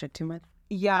can't watch it too much.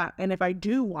 Yeah. And if I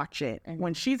do watch it,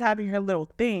 when she's having her little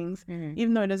things,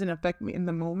 even though it doesn't affect me in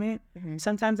the moment,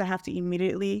 sometimes I have to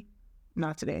immediately,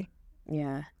 not today.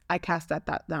 Yeah. I cast that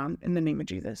down in the name of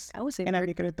Jesus. I would say, and I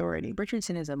make it authority.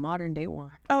 Bridgerton is a modern day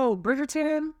one. Oh,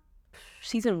 Bridgerton.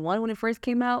 Season 1 when it first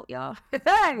came out, y'all.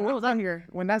 I was on here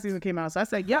when that season came out. So I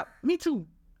said, yep, me too.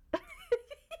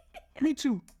 Me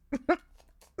too.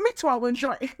 Me too, I will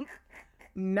enjoy it.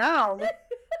 Now,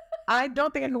 I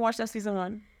don't think I can watch that season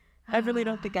 1. I really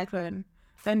don't think I could.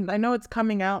 And I know it's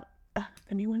coming out.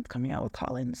 The new one's coming out with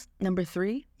Collins. Number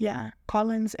 3? Yeah,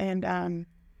 Collins and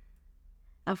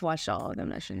I've watched all of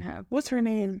them. I shouldn't have. What's her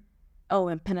name? Oh,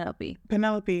 and Penelope.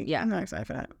 Yeah, I'm not excited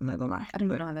for that. I'm not gonna lie. I don't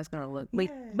even know how that's gonna look. Wait,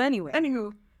 but anyway.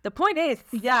 Anywho, the point is,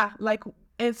 yeah, like,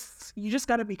 you just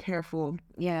gotta be careful.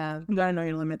 Yeah, you gotta know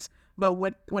your limits. But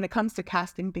when it comes to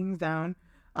casting things down,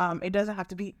 it doesn't have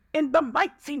to be in the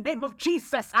mighty name of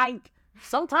Jesus.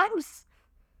 Sometimes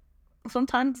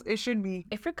it should be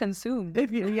if you're consumed.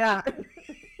 The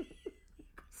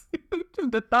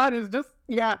thought is just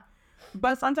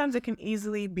But sometimes it can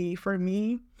easily be, for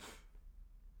me,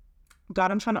 God,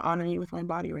 I'm trying to honor you with my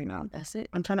body right now. That's it.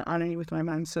 I'm trying to honor you with my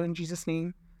mind. So in Jesus'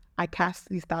 name, I cast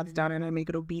these thoughts down and I make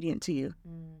it obedient to you.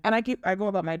 And I go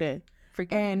about my day.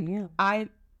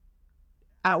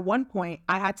 At one point,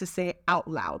 I had to say it out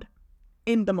loud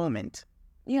in the moment.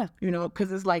 Yeah.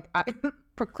 Because it's like,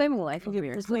 proclaiming life over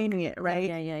yourself. Explaining it, right?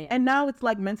 Yeah. And now it's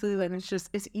like mentally, like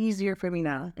it's easier for me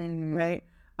now, right?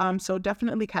 So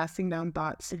definitely casting down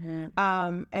thoughts,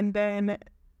 and then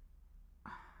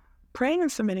praying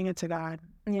and submitting it to God.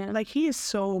 Yeah. Like He is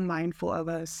so mindful of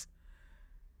us,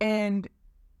 and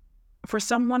for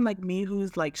someone like me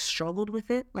who's like struggled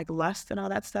with it, like lust and all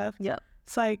that stuff,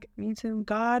 it's like Me too.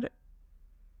 God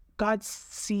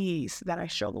sees that I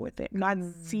struggle with it.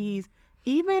 God sees,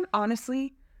 even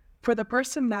honestly, for the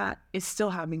person that is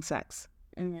still having sex,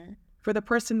 for the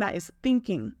person that is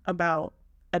thinking about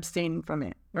abstaining from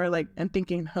it, or like, and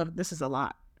thinking, this is a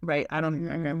lot, right? I'm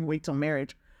gonna wait till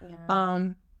marriage.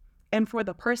 And for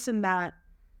the person that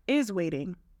is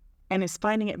waiting and is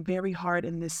finding it very hard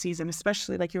in this season,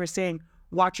 especially like you were saying,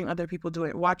 watching other people do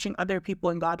it, watching other people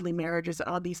in godly marriages and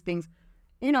all these things,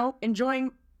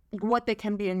 enjoying what they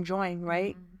can be enjoying,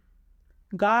 right?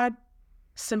 God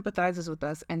sympathizes with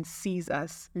us and sees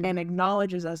us and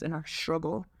acknowledges us in our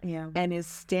struggle, and is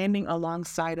standing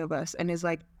alongside of us and is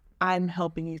like, I'm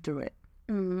helping you through it.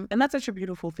 And that's such a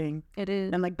beautiful thing. It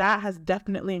is. And like that has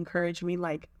definitely encouraged me,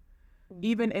 like,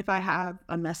 even if I have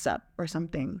a mess up or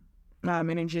something,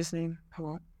 and in Jesus' name, I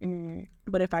won't.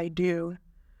 But if I do,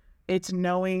 it's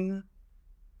knowing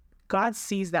God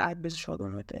sees that I've been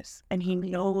struggling with this, and He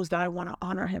knows that I want to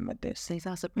honor Him with this. He's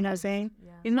not surprised. You know what I'm saying?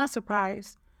 Yeah. He's not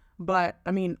surprised, but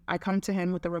I mean, I come to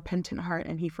Him with a repentant heart,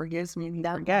 and He forgives me, and He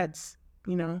forgets,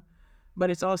 But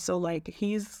it's also like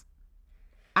He's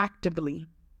actively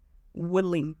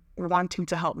willing, wanting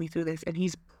to help me through this, and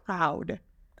He's proud.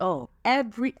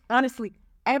 Every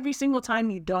single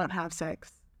time you don't have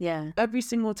sex. Yeah. Every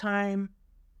single time,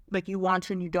 like, you want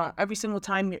to and you don't. Every single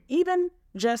time you're even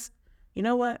just, you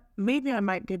know what? Maybe I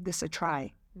might give this a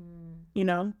try.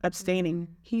 Abstaining.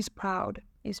 He's proud.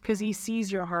 It's because He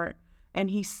sees your heart, and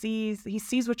He sees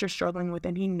what you're struggling with,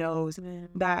 and He knows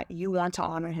that you want to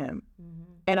honor Him.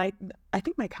 And I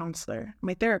think my counselor,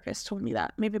 my therapist, told me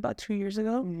that maybe about 2 years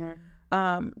ago.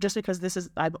 Just because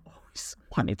I've always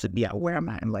wanted to be at where I'm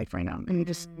at in life right now. And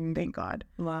just thank God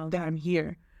that I'm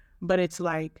here. But it's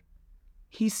like,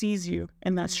 He sees you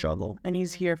in that struggle, and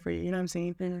He's here for you. You know what I'm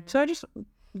saying? So I just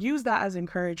use that as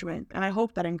encouragement. And I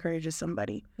hope that encourages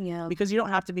somebody. Yeah. Because you don't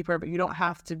have to be perfect. You don't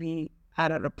have to be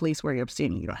at a place where you're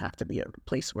abstaining. You don't have to be at a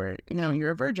place where,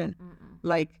 you're a virgin.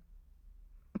 Like,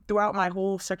 throughout my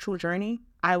whole sexual journey,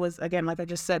 I was, again, like I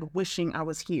just said, wishing I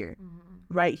was here.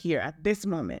 Right here at this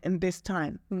moment in this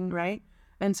time, right?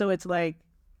 And so it's like,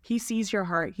 He sees your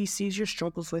heart, He sees your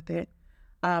struggles with it,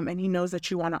 and He knows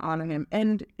that you want to honor Him.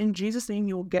 And in Jesus' name,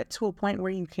 you'll get to a point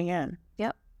where you can.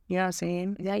 Yep. You know what I'm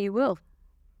saying? Yeah, you will.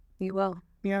 You will.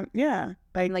 Yeah.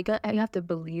 Like I have to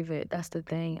believe it. That's the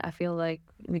thing. I feel like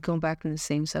we go back in the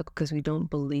same cycle because we don't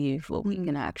believe what we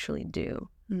can actually do,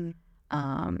 and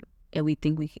we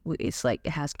think it's like it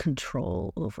has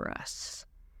control over us.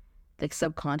 Like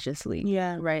subconsciously,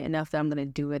 right? Enough that I'm gonna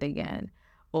do it again,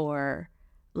 or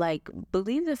like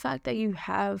believe the fact that you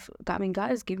have. I mean, God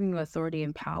is giving you authority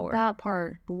and power. That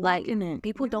part, like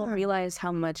people don't realize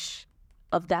how much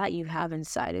of that you have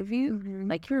inside of you.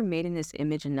 Like you're made in this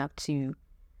image enough to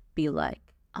be like,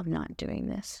 I'm not doing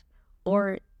this,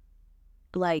 or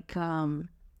like,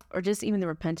 or just even the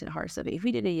repentant heart stuff. If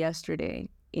we did it yesterday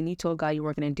and you told God you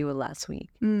weren't gonna do it last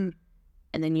week, and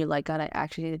then you're like, God, I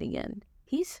actually did it again.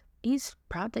 He's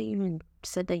proud that you even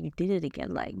said that you did it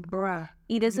again. Like, bruh,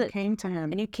 He doesn't. You came to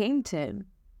Him, and you came to Him,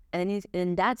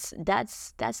 and that's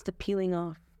the peeling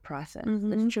off process,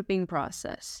 the stripping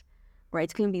process, right?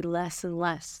 It's gonna be less and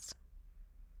less,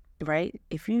 right?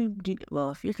 If you're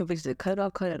convicted to cut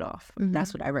it off.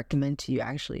 That's what I recommend to you,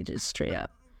 actually, just straight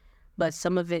up. But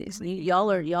some of it is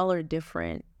y'all are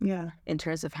different, in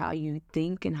terms of how you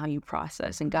think and how you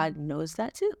process, and God knows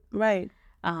that too, right?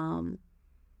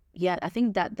 Yeah, I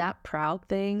think that proud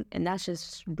thing, and that's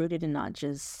just rooted in not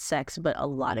just sex, but a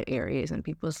lot of areas in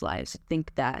people's lives.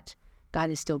 Think that God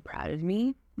is still proud of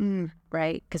me,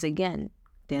 right? Because again,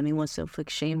 the enemy wants to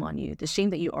inflict shame on you. The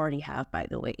shame that you already have, by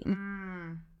the way.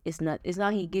 It's not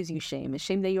He gives you shame. It's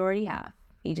shame that you already have.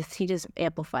 He just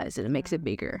amplifies it and makes it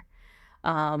bigger.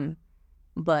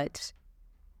 But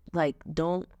like,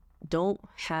 don't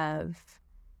have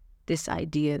this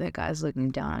idea that God's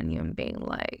looking down on you and being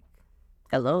like,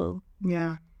 hello.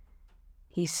 Yeah.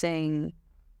 He's saying,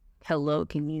 hello,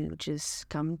 can you just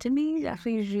come to me? That's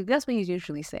what he's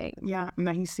usually saying. Yeah, and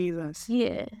that He sees us.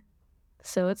 Yeah.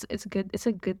 So it's a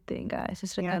good thing, guys.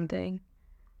 It's a good thing.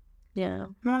 Yeah.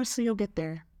 And honestly, you'll get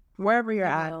there. Wherever you're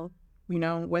at,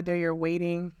 whether you're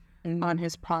waiting on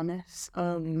His promise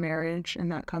of marriage and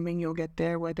not coming, you'll get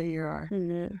there. Whether you're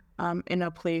in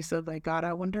a place of like, God,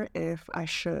 I wonder if I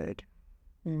should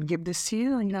give this to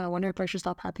you, and I wonder if I should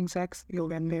stop having sex. You'll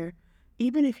get there.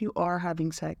 Even if you are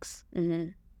having sex,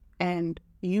 and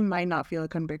you might not feel a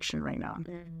conviction right now.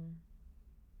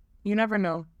 You never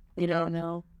know. You don't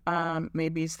know.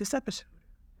 Maybe it's this episode.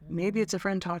 Maybe it's a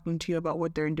friend talking to you about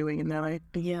what they're doing in their life.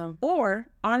 Yeah. Or,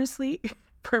 honestly,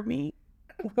 for me,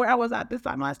 where I was at this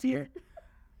time last year,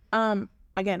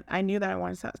 again, I knew that I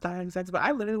wanted to start having sex, but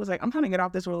I literally was like, I'm trying to get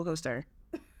off this roller coaster.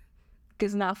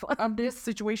 It's not fun. Of this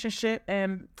situationship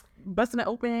and busting it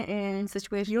open and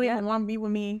situation. You don't even want to be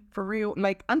with me for real.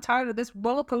 Like, I'm tired of this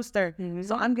roller coaster.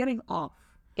 So I'm getting off.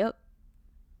 Yep.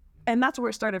 And that's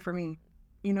where it started for me.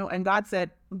 And God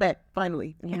said, bet,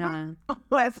 finally.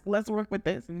 Let's work with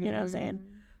this. You know what I'm saying?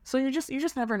 So you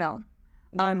just never know.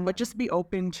 But just be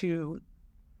open to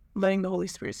letting the Holy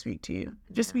Spirit speak to you.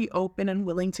 Just be open and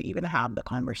willing to even have the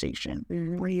conversation.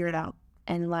 Or hear it out.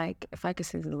 And like, if I could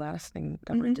say the last thing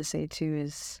I wanted to say too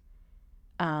is,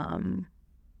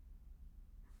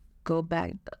 go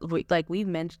back. Like we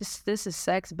mentioned, this is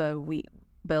sex, but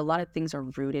a lot of things are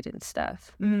rooted in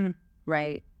stuff,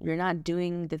 right? You're not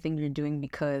doing the thing you're doing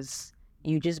because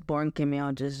you just born came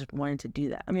out just wanted to do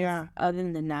that. Yeah. Other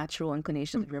than the natural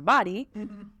inclinations of your body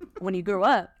when you grow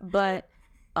up, but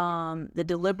the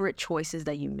deliberate choices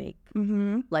that you make.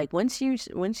 Like once you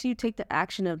take the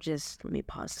action of just, let me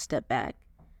pause, step back,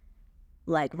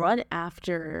 like run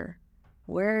after,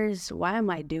 why am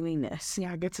I doing this?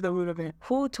 Yeah, get to the root of it.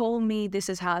 Who told me this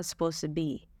is how it's supposed to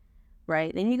be,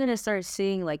 right? Then you're gonna start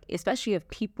seeing, like, especially if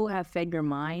people have fed your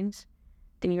mind,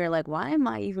 then you're like, why am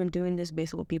I even doing this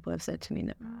based on what people have said to me in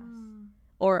the past?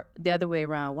 Or the other way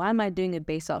around, why am I doing it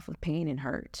based off of pain and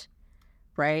hurt,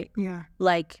 right? Yeah.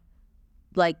 Like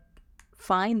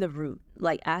find the root.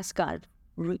 Like ask God,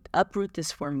 uproot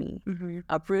this for me.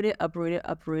 Uproot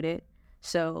it.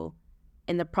 So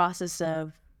in the process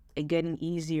of it getting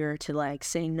easier to like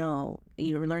say no,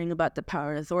 you're learning about the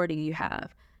power and authority you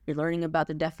have. You're learning about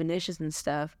the definitions and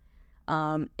stuff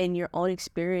in your own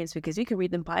experience, because you can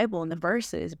read the Bible and the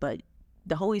verses, but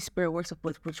the Holy Spirit works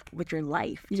with your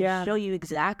life to show you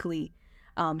exactly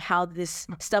how this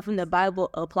stuff in the Bible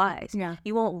applies. Yeah.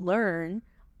 You won't learn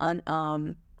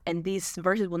and these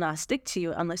verses will not stick to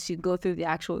you unless you go through the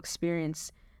actual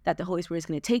experience that the Holy Spirit is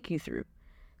going to take you through.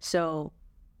 So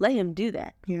let him do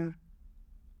that. Yeah.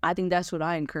 I think that's what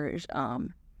I encourage.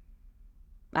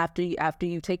 After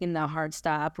you've taken that hard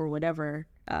stop or whatever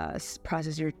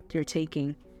process you're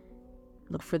taking,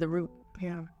 look for the root.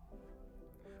 Yeah.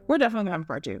 We're definitely gonna have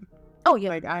part 2. Oh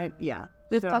yeah.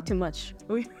 We've talked too much.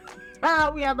 We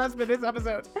have that's for this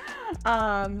episode.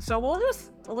 So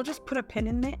we'll just put a pin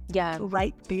in it. Yeah.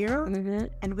 Right there.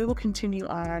 And we will continue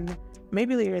on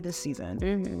maybe later this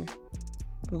season.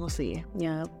 We'll see.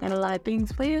 Yeah. Got a lot of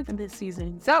things planned for this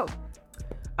season. So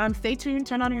stay tuned,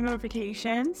 turn on your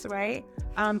notifications, right?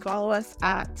 Follow us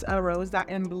at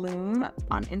rose.inbloom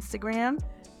on Instagram.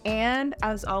 And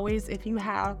as always, if you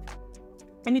have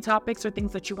any topics or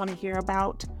things that you want to hear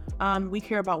about, we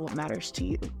care about what matters to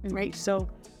you, right? So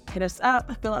hit us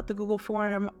up, fill out the Google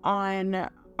form on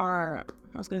our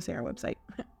website,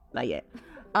 not yet,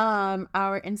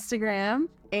 our Instagram,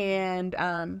 and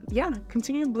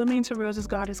continue blooming into roses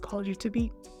God has called you to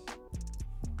be.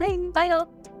 Bye.